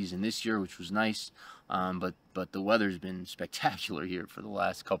dry season this year, which was nice. But the weather's been spectacular here for the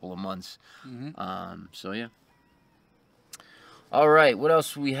last couple of months. So yeah. All right, what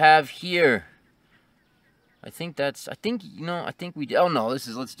else we have here? I think we did. Oh no,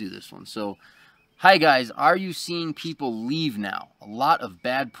 let's do this one. So, hi guys, are you seeing people leave now? A lot of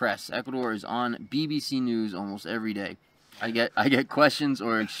bad press. Ecuador is on BBC News almost every day. I get questions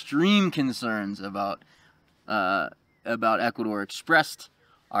or extreme concerns about Ecuador expressed.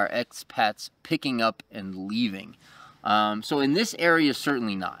 Are expats picking up and leaving? So in this area,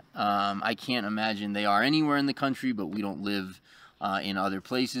 certainly not. I can't imagine they are anywhere in the country, but we don't live in other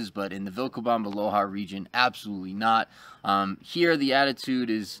places. But in the Vilcabamba, Loja region, absolutely not. Here, the attitude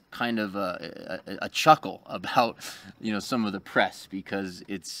is kind of a chuckle about, you know, some of the press, because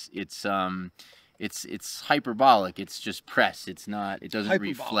it's hyperbolic. It's just press. It's not. It doesn't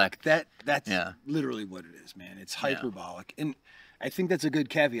Hyperbolic. reflect. That's literally what it is, man. It's hyperbolic. And I think that's a good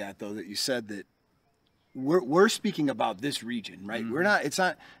caveat, though, that you said that we're speaking about this region, right? We're not. It's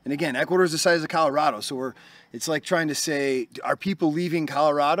not. And again, Ecuador is the size of Colorado, so it's like trying to say, are people leaving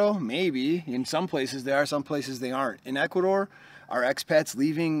Colorado? Maybe in some places they are, some places they aren't. In Ecuador, are expats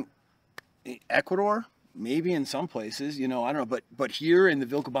leaving Ecuador? Maybe in some places, you know, I don't know. But here in the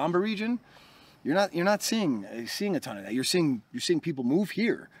Vilcabamba region, you're not seeing a ton of that. You're seeing people move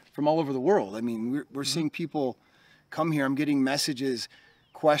here from all over the world. I mean, we're seeing people come here. I'm getting messages,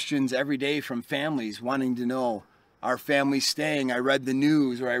 questions every day from families wanting to know, are families staying? I read the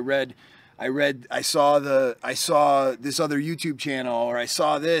news, or I saw this other YouTube channel, or I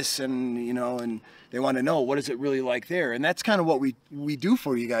saw this, and you know, and they want to know, what is it really like there? And that's kind of what we do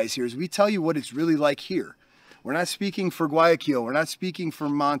for you guys here, is we tell you what it's really like here. We're not speaking for Guayaquil, we're not speaking for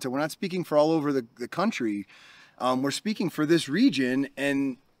Manta, we're not speaking for all over the country. We're speaking for this region,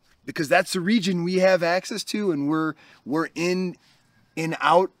 and because that's the region we have access to, and we're in and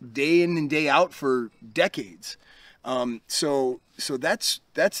out, day in and day out for decades. So that's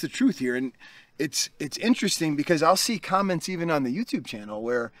the truth here. And it's interesting because I'll see comments even on the YouTube channel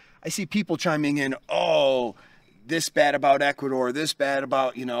where I see people chiming in, oh, this bad about Ecuador, this bad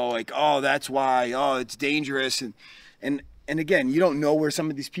about, you know, like, oh, that's why, oh, it's dangerous. And again, you don't know where some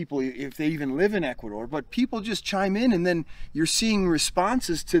of these people, if they even live in Ecuador, but people just chime in, and then you're seeing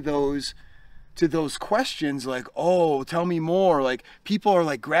responses to those questions like, oh, tell me more. Like, people are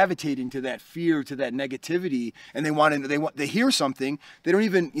like gravitating to that fear, to that negativity, and they hear something, they don't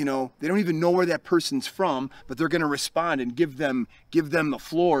even know where that person's from, but they're going to respond and give them the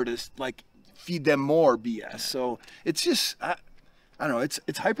floor to like feed them more BS. So it's just, I don't know,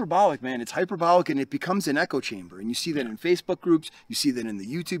 it's hyperbolic, man. It's hyperbolic, and it becomes an echo chamber. And you see that in Facebook groups, you see that in the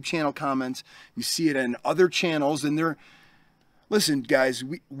YouTube channel comments, you see it in other channels. And listen, guys,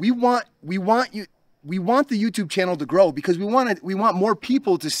 we want the YouTube channel to grow, because we want more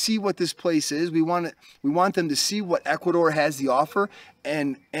people to see what this place is. We want them to see what Ecuador has to offer,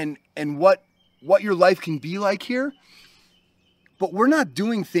 and what your life can be like here. But we're not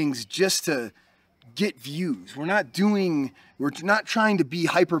doing things just to get views. We're not trying to be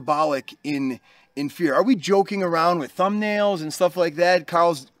hyperbolic in fear. Are we joking around with thumbnails and stuff like that?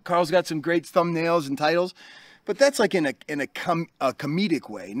 Carl's got some great thumbnails and titles, but that's like in a comedic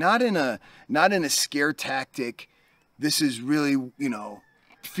way, not in a scare tactic. This is really, you know,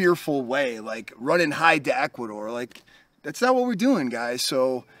 fearful way, like run and hide to Ecuador. Like, that's not what we're doing, guys.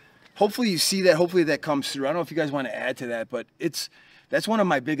 So hopefully you see that. Hopefully that comes through. I don't know if you guys want to add to that, but that's one of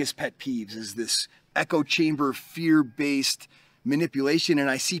my biggest pet peeves, is this echo chamber, fear-based manipulation. And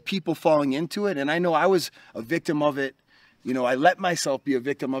I see people falling into it. And I know I was a victim of it. You know, I let myself be a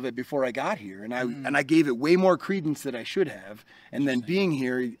victim of it before I got here. And I gave it way more credence than I should have. And then being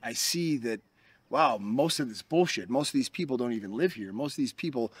here, I see that, wow, most of this bullshit, most of these people don't even live here. Most of these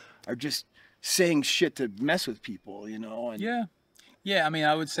people are just saying shit to mess with people, you know. And Yeah. Yeah, I mean,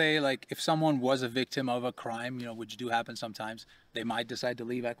 I would say, like, if someone was a victim of a crime, which do happen sometimes, they might decide to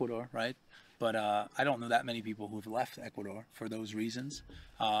leave Ecuador, right? But I don't know that many people who've left Ecuador for those reasons.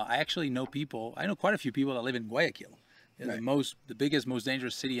 I actually know people. I know quite a few people that live in Guayaquil, Right. the biggest, most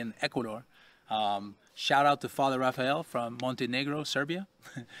dangerous city in Ecuador. Shout out to Father Rafael from Montenegro, Serbia.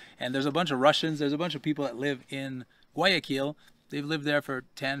 And there's a bunch of Russians. There's a bunch of people that live in Guayaquil. They've lived there for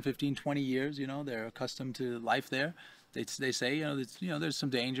 10, 15, 20 years. They're accustomed to life there. They say, there's some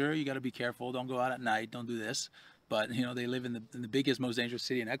danger. You got to be careful. Don't go out at night. Don't do this. But, they live in the biggest, most dangerous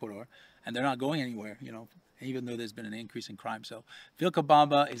city in Ecuador, and they're not going anywhere, even though there's been an increase in crime. So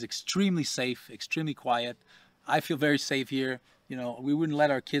Vilcabamba is extremely safe, extremely quiet. I feel very safe here. We wouldn't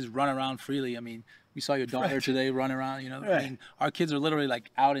let our kids run around freely. I mean, we saw your daughter today run around, Right. I mean, our kids are literally like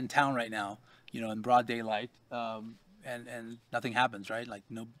out in town right now, in broad daylight. And nothing happens, right? Like,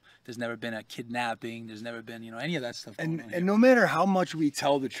 no, there's never been a kidnapping. There's never been, any of that stuff going on here. And no matter how much we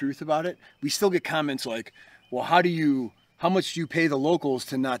tell the truth about it, we still get comments like, well, how much do you pay the locals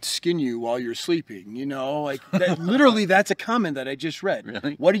to not skin you while you're sleeping? Like literally that's a comment that I just read.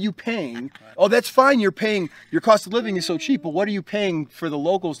 Really? What are you paying? Oh, that's fine. You're paying, your cost of living is so cheap, but what are you paying for the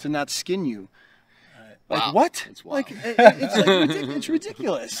locals to not skin you? Like, Wow. what? It's wild. Like, it's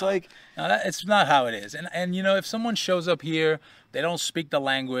ridiculous. Like, No, it's not how it is. And if someone shows up here, they don't speak the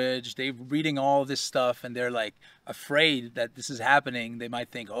language, they're reading all this stuff, and they're like afraid that this is happening, they might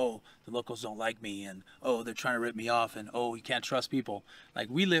think, oh, the locals don't like me, and oh, they're trying to rip me off, and oh, you can't trust people. Like,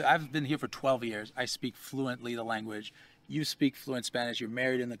 I've been here for 12 years. I speak fluently the language. You speak fluent Spanish. You're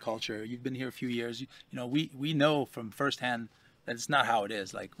married in the culture. You've been here a few years. We know from firsthand that it's not how it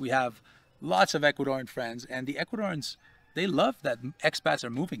is. Like, we have lots of Ecuadorian friends, and the Ecuadorians, they love that expats are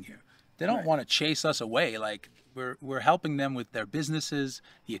moving here. They don't want to chase us away. Like, we're helping them with their businesses,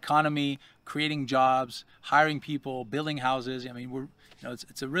 the economy, creating jobs, hiring people, building houses. I mean,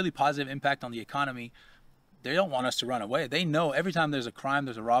 it's a really positive impact on the economy. They don't want us to run away. They know every time there's a crime,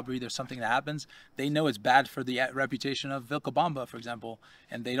 there's a robbery, there's something that happens, they know it's bad for the reputation of Vilcabamba, for example,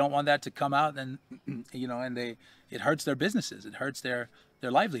 and they don't want that to come out, and it hurts their businesses, it hurts their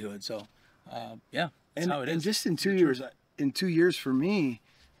livelihood. So yeah, that's how it is. And just in 2 years for me,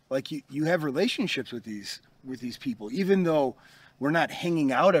 like you have relationships with these people, even though we're not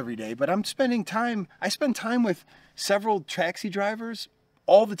hanging out every day, but I spend time with several taxi drivers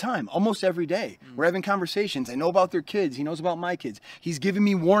all the time, almost every day. We're having conversations. I know about their kids. He knows about my kids. He's giving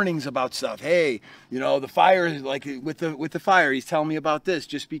me warnings about stuff. Hey, the fire, like with the fire, he's telling me about this.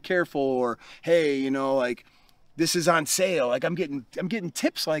 Just be careful. Or hey, like this is on sale. Like I'm getting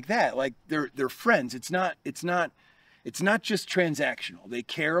tips like that. Like they're friends. It's not just transactional. They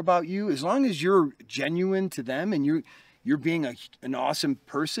care about you as long as you're genuine to them and you're being an awesome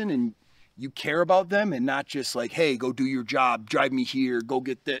person and you care about them, and not just like, hey, go do your job, drive me here, go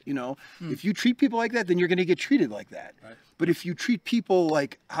get that. If you treat people like that, then you're going to get treated like that. Right. But if you treat people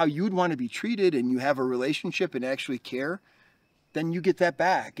like how you would want to be treated and you have a relationship and actually care, then you get that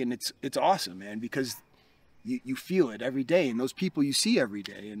back. And it's awesome, man, because you feel it every day, and those people you see every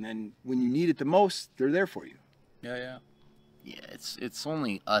day, and then when you need it the most, they're there for you. Yeah. Yeah, it's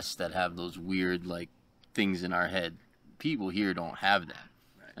only us that have those weird, like, things in our head. People here don't have that.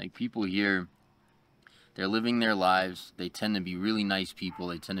 Like, people here, they're living their lives. They tend to be really nice people.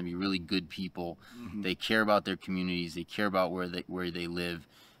 They tend to be really good people. Mm-hmm. They care about their communities. They care about where they live.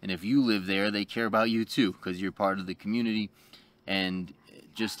 And if you live there, they care about you too, because you're part of the community. And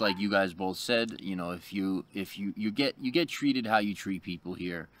just like you guys both said, if you get treated how you treat people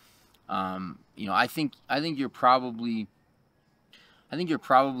here, I think you're probably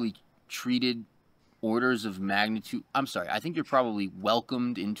treated orders of magnitude. I think you're probably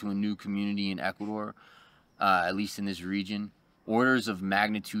welcomed into a new community in Ecuador, at least in this region, orders of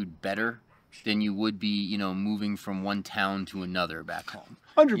magnitude better than you would be, moving from one town to another back home.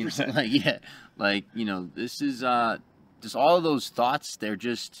 100%. This is just all of those thoughts. They're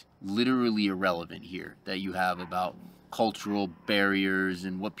just literally irrelevant here that you have about cultural barriers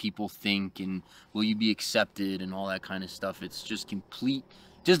and what people think and will you be accepted and all that kind of stuff. It's just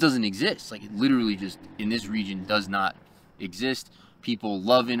just doesn't exist. Like, it literally just in this region does not exist. People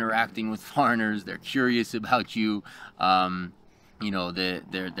love interacting with foreigners. They're curious about you. They're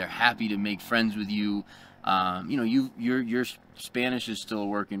happy to make friends with you. Your Spanish is still a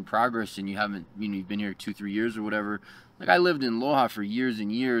work in progress, and you've been here 2-3 years or whatever. Like, I lived in Loja for years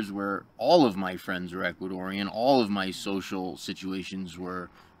and years, where all of my friends were Ecuadorian. All of my social situations were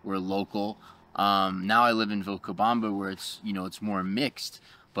local. Now I live in Vilcabamba, where it's more mixed.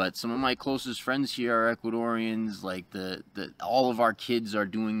 But some of my closest friends here are Ecuadorians. Like all of our kids are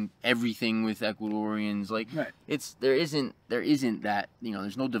doing everything with Ecuadorians. Like there isn't that, you know,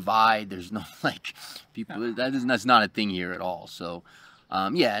 there's no divide. There's no like people. That's not a thing here at all. So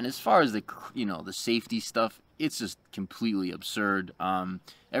yeah, and as far as the, you know, the safety stuff, it's just completely absurd.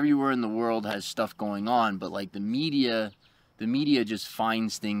 Everywhere in the world has stuff going on, but like the media just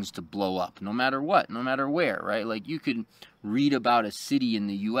finds things to blow up, no matter what, no matter where, right? Like you could read about a city in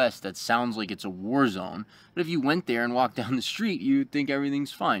the U.S. that sounds like it's a war zone, but if you went there and walked down the street, you'd think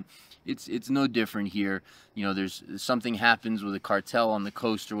everything's fine. It's no different here. You know, there's something happens with a cartel on the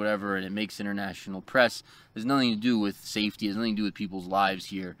coast or whatever, and it makes international press. There's nothing to do with safety. There's nothing to do with people's lives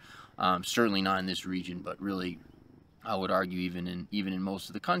here. Certainly not in this region, but really, I would argue even in most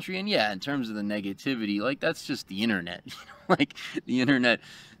of the country. And yeah, in terms of the negativity, like that's just the internet. Like the internet,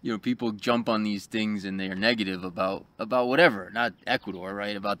 you know, people jump on these things and they're negative about whatever, not Ecuador,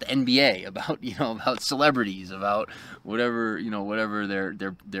 right? About the NBA, about, you know, about celebrities, about whatever, you know, whatever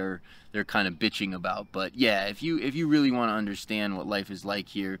they're kind of bitching about. But yeah, if you really want to understand what life is like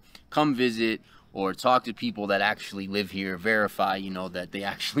here, come visit or talk to people that actually live here, verify, you know, that they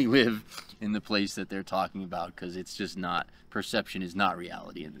actually live in the place that they're talking about, because it's just not, perception is not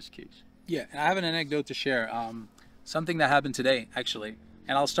reality in this case. Yeah, I have an anecdote to share. Something that happened today, actually.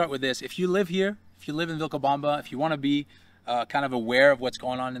 And I'll start with this. If you live here, if you live in Vilcabamba, if you want to be kind of aware of what's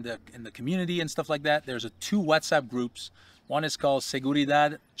going on in the community and stuff like that, there's two WhatsApp groups. One is called Chat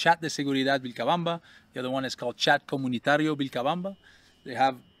de Seguridad Vilcabamba. The other one is called Chat Comunitario Vilcabamba. They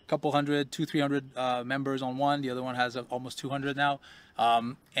have a couple hundred, 200-300 members on one. The other one has almost 200 now.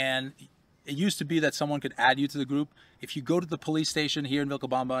 And it used to be that someone could add you to the group. If you go to the police station here in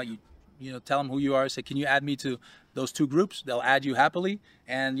Vilcabamba, you know, tell them who you are, say, can you add me to those two groups? They'll add you happily.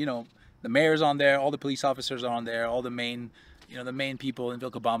 And, you know, the mayor's on there, all the police officers are on there, all the main, you know, the main people in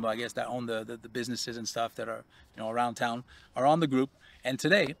Vilcabamba, I guess, that own the businesses and stuff that are, you know, around town are on the group. And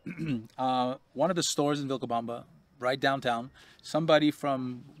today, one of the stores in Vilcabamba, right downtown, somebody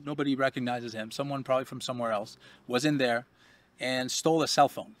from, nobody recognizes him, someone probably from somewhere else, was in there and stole a cell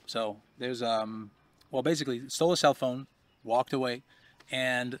phone. So there's, well, basically stole a cell phone, walked away,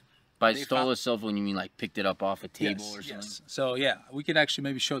 and by stole a cell phone, you mean like picked it up off a table or something? Yes. So yeah, we could actually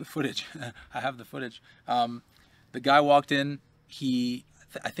maybe show the footage. I have the footage. The guy walked in.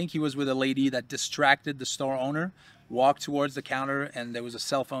 I think he was with a lady that distracted the store owner. Walked towards the counter, and there was a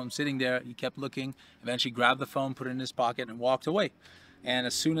cell phone sitting there. He kept looking. Eventually, grabbed the phone, put it in his pocket, and walked away. And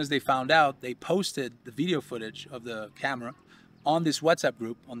as soon as they found out, they posted the video footage of the camera on this WhatsApp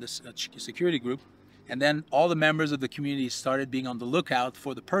group, on this security group. And then all the members of the community started being on the lookout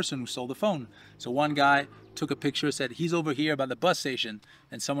for the person who stole the phone. So one guy took a picture, said, he's over here by the bus station.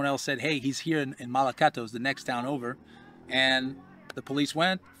 And someone else said, hey, he's here in Malacatos, the next town over. And the police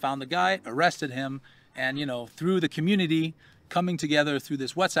went, found the guy, arrested him. And, you know, through the community coming together through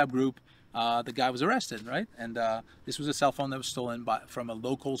this WhatsApp group, the guy was arrested, right? And this was a cell phone that was stolen from a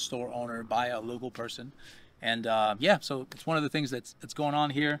local store owner by a local person. And yeah, so it's one of the things that's going on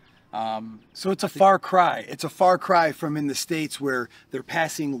here. So it's a far cry. It's a far cry from in the States where they're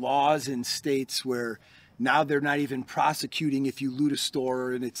passing laws in states where now they're not even prosecuting if you loot a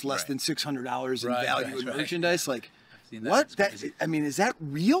store and it's less than $600 in value in merchandise. Like, what? I mean, is that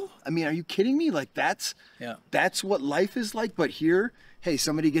real? I mean, are you kidding me? Like, that's what life is like. But here, hey,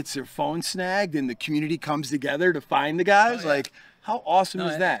 somebody gets their phone snagged and the community comes together to find the guys. Like, how awesome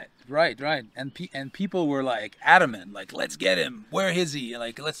is that? Right. And people were like adamant, like, let's get him. Where is he?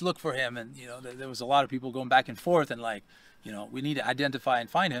 Like, let's look for him. And, you know, there was a lot of people going back and forth and like, you know, we need to identify and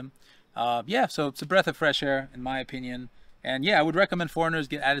find him. Yeah, so it's a breath of fresh air, in my opinion. And yeah, I would recommend foreigners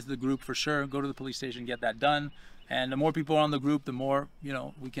get added to the group for sure. Go to the police station, get that done. And the more people are on the group, the more, you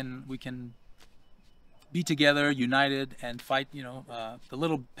know, we can be together, united, and fight, you know, the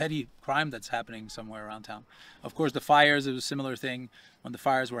little petty crime that's happening somewhere around town. Of course, the fires, it was a similar thing. When the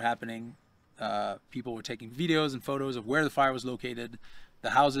fires were happening, people were taking videos and photos of where the fire was located,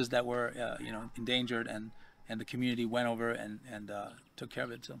 the houses that were, you know, endangered, and the community went over and took care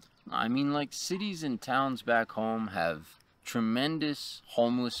of it. So, I mean, like, cities and towns back home have tremendous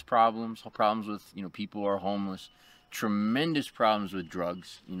homeless problems with, you know, people who are homeless. Tremendous problems with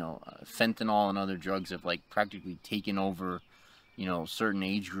drugs. You know, fentanyl and other drugs have like practically taken over, you know, certain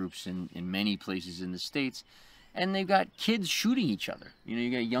age groups in many places in the States. And they've got kids shooting each other. You know,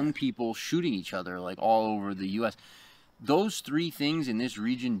 you got young people shooting each other like all over the U.S. Those three things in this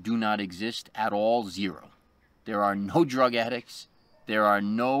region do not exist at all. Zero. There are no drug addicts. There are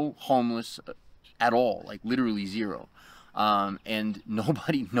no homeless at all, like literally zero. And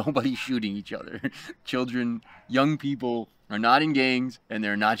nobody shooting each other. Children, young people are not in gangs, and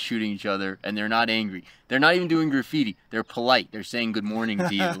they're not shooting each other, and they're not angry. They're not even doing graffiti. They're polite. They're saying good morning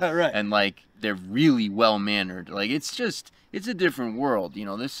to you, Right. and like they're really well mannered. Like it's a different world. You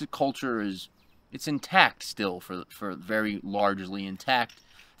know, this culture it's intact still for very largely intact.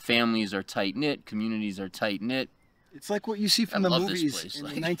 Families are tight knit. Communities are tight knit. It's like what you see from I the love this movies place, in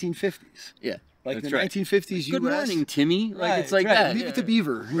like- the 1950s. Yeah, Like that's the right. 1950s Good US. morning, Timmy. Like Right, it's like right. that. Leave yeah. it to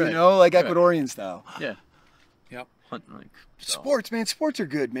Beaver, you Right. know, like Right. Ecuadorian style. Yeah. Yep. Like, so. Sports, man. Sports are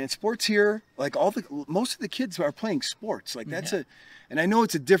good, man. Sports here, like most of the kids are playing sports. Like that's and I know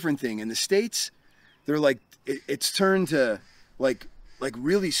it's a different thing. In the States, they're like, it's turned to like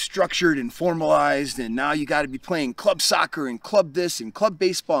really structured and formalized. And now you got to be playing club soccer and club this and club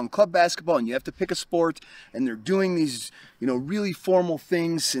baseball and club basketball. And you have to pick a sport. And they're doing these, really formal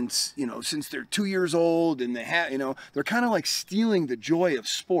things since they're 2 years old. And they have, they're kind of like stealing the joy of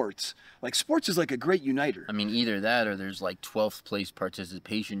sports. Like sports is like a great uniter. I mean, either that or there's like 12th place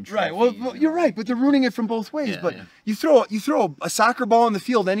participation trophies. Right. Well, you're right, but they're ruining it from both ways. Yeah, but yeah. you throw a soccer ball in the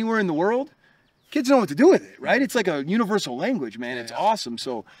field anywhere in the world, kids know what to do with it, right? It's like a universal language, man. It's awesome.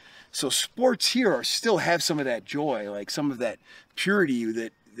 So sports here still have some of that joy, like some of that purity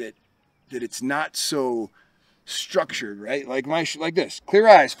that it's not so structured, right? Like like this, clear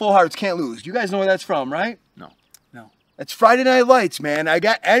eyes, full hearts, can't lose. You guys know where that's from, right? No. That's Friday Night Lights, man.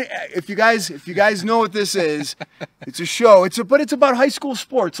 If you guys know what this is, it's a show. But it's about high school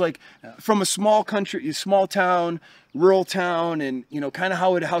sports, like from a small country, a small town, rural town, and kind of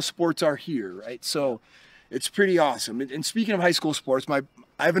how sports are here, right? So it's pretty awesome. And speaking of high school sports, I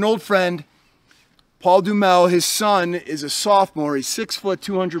have an old friend, Paul Dumel. His son is a sophomore. He's 6 foot,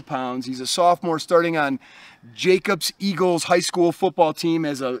 200 pounds. He's a sophomore, starting on Jacobs Eagles high school football team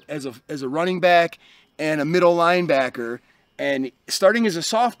as a running back and a middle linebacker, and starting as a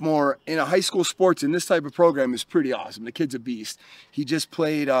sophomore in a high school sports in this type of program is pretty awesome. The kid's a beast. He just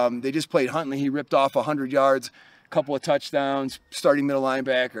played, they just played Huntley. He ripped off 100 yards, a couple of touchdowns, starting middle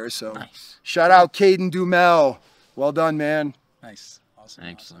linebacker. So Nice. Shout out Caden Dumel. Well done, man. Nice. Awesome.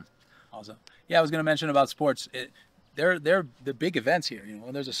 Excellent. Awesome. Yeah, I was going to mention about sports. They're the big events here.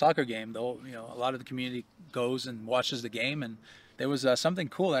 When there's a soccer game, a lot of the community goes and watches the game. And there was something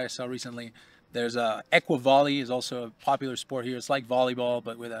cool that I saw recently. There's equivolley is also a popular sport here. It's like volleyball,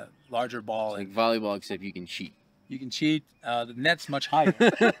 but with a larger ball. Like volleyball, except you can cheat. You can cheat. The net's much higher.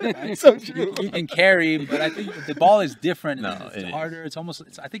 Right? So true. You can carry, but I think the ball is different. No, it's harder. It's almost.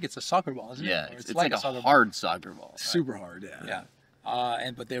 I think it's a soccer ball, isn't Yeah, it? Or it's like a soccer hard soccer ball. Super hard, yeah.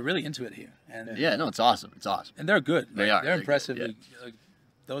 Yeah. But they're really into it here. And Yeah, no, it's awesome. It's awesome. and they're good. They Like, are. They're They're impressive. good, Like,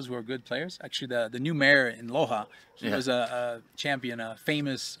 those were good players. Actually, the new mayor in Loja, he Yeah. was a champion, a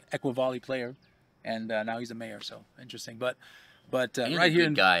famous equivolley player, and now he's a mayor. So interesting. But He's right a here good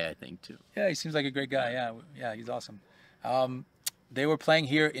in guy, I think, too. yeah, he seems like a great guy. Yeah, he's awesome. They were playing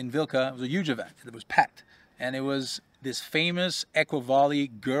here in Vilca. It was a huge event. It was packed, and it was this famous equivolley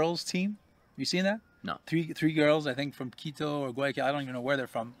girls team. You seen that? No. Three girls, I think, from Quito or Guayaquil. I don't even know where they're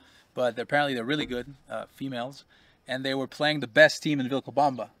from, but apparently they're really good, females, and they were playing the best team in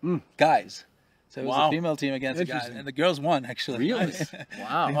Vilcabamba, guys. So it was Wow. a female team against the guys, Interesting. and the girls won actually. Really?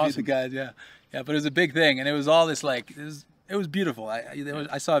 Wow. They beat the guys, yeah. But it was a big thing, and it was all this like it was beautiful.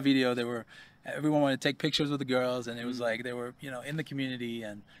 I saw a video. Everyone wanted to take pictures with the girls, and it was like they were in the community,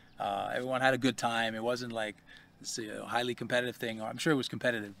 and everyone had a good time. It wasn't like this highly competitive thing, or I'm sure it was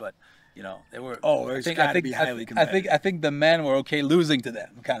competitive, but they were. Oh, it's gotta be highly competitive. I think the men were okay losing to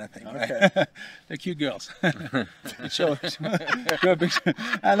them, kind of thing. Okay. Right? They're cute girls. show a picture.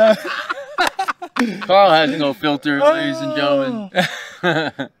 I know. Carl has no filter, ladies and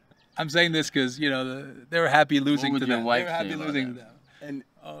gentlemen. I'm saying this because they were happy losing would to your them. wife They were happy say about losing to that? them. And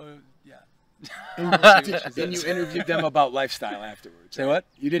Oh yeah. and you interviewed them about lifestyle afterwards. Say what?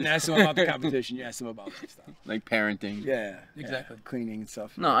 You didn't ask them about the competition. You asked them about lifestyle. Like parenting. Yeah, Exactly. yeah, cleaning and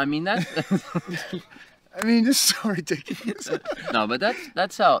stuff. No, I mean that's I mean, this is so ridiculous. no, but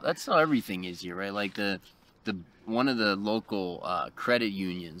that's how everything is here, right? Like the one of the local credit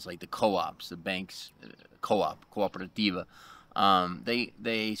unions, like the co-ops, the banks, cooperativa.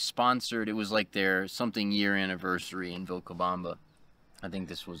 They sponsored. It was like their something year anniversary in Vilcabamba. I think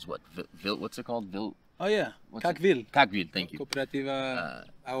this was what's it called? Oh yeah. What's it? Cacville. Cacville, thank you. Cooperativa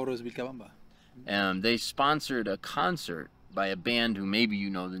Auros Vilcabamba. They sponsored a concert by a band who maybe you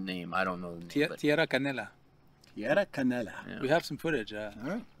know the name. I don't know the name. But, Tierra Canela. Tierra Canela. yeah, We have some footage. All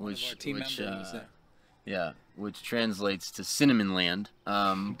right. One of our team members was there. yeah, which translates to Cinnamon Land.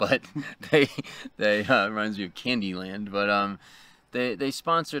 But they reminds me of Candyland. But they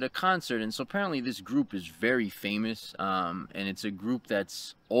sponsored a concert, and so apparently this group is very famous, and it's a group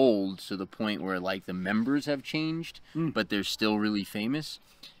that's old to the point where like the members have changed, but they're still really famous.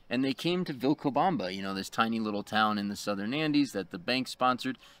 And they came to Vilcabamba, you know, this tiny little town in the Southern Andes that the bank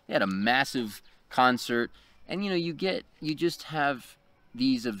sponsored. They had a massive concert, and you know, you just have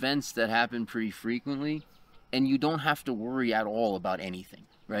these events that happen pretty frequently, and you don't have to worry at all about anything,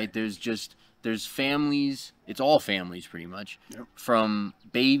 right? There's families, it's all families pretty much, from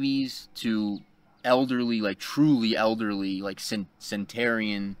babies to elderly, like truly elderly, like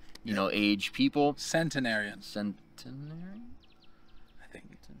centenarian, you know, age people. Centenarians. Centenarian? I think.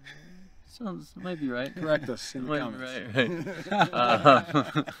 Sounds, might be right. Correct us in the Might comments. be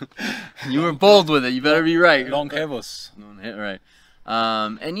right. You were bold with it. You better be right. Longevos. Right.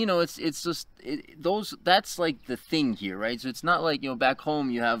 And you know, it's just that's like the thing here, right? So it's not like, you know, back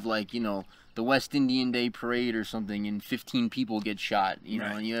home you have like, you know, the West Indian Day parade or something and 15 people get shot, you know,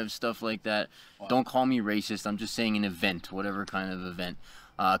 and you have stuff like that. Wow. Don't call me racist. I'm just saying an event, whatever kind of event,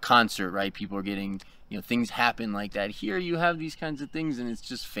 concert, right? People are getting, you know, things happen like that. Here you have these kinds of things, and it's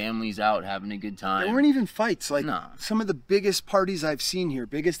just families out having a good time. There weren't even fights. Like some of the biggest parties I've seen here,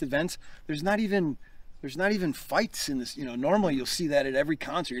 biggest events, there's not even fights in this. You know, normally you'll see that at every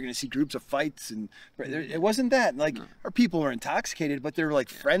concert. You're going to see groups of fights, and it wasn't that. Like our people are intoxicated, but they're like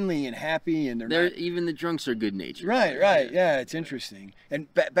friendly and happy, and even the drunks are good natured. Right. Yeah, it's interesting. And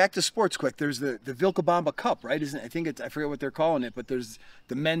back to sports quick. There's the Vilcabamba Cup, right? I forget what they're calling it, but there's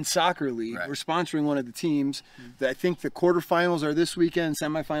the men's soccer league. We're sponsoring one of the teams. I think the quarterfinals are this weekend,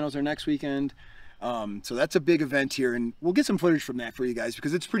 semifinals are next weekend. So that's a big event here, and we'll get some footage from that for you guys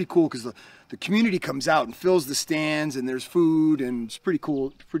because it's pretty cool because the community comes out and fills the stands, and there's food, and it's pretty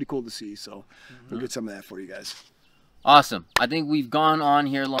cool to see. So we'll get some of that for you guys. Awesome. I think we've gone on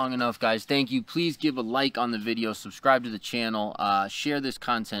here long enough, guys. Thank you. Please give a like on the video, subscribe to the channel, share this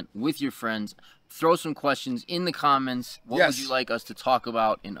content with your friends, throw some questions in the comments. What would you like us to talk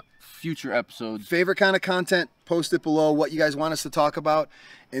about in future episodes? Favorite kind of content, post it below what you guys want us to talk about.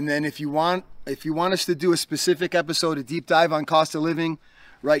 And then if you want us to do a specific episode, a deep dive on cost of living,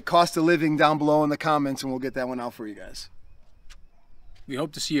 write cost of living down below in the comments, and we'll get that one out for you guys. We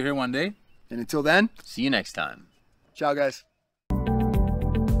hope to see you here one day. And until then, see you next time. Ciao, guys.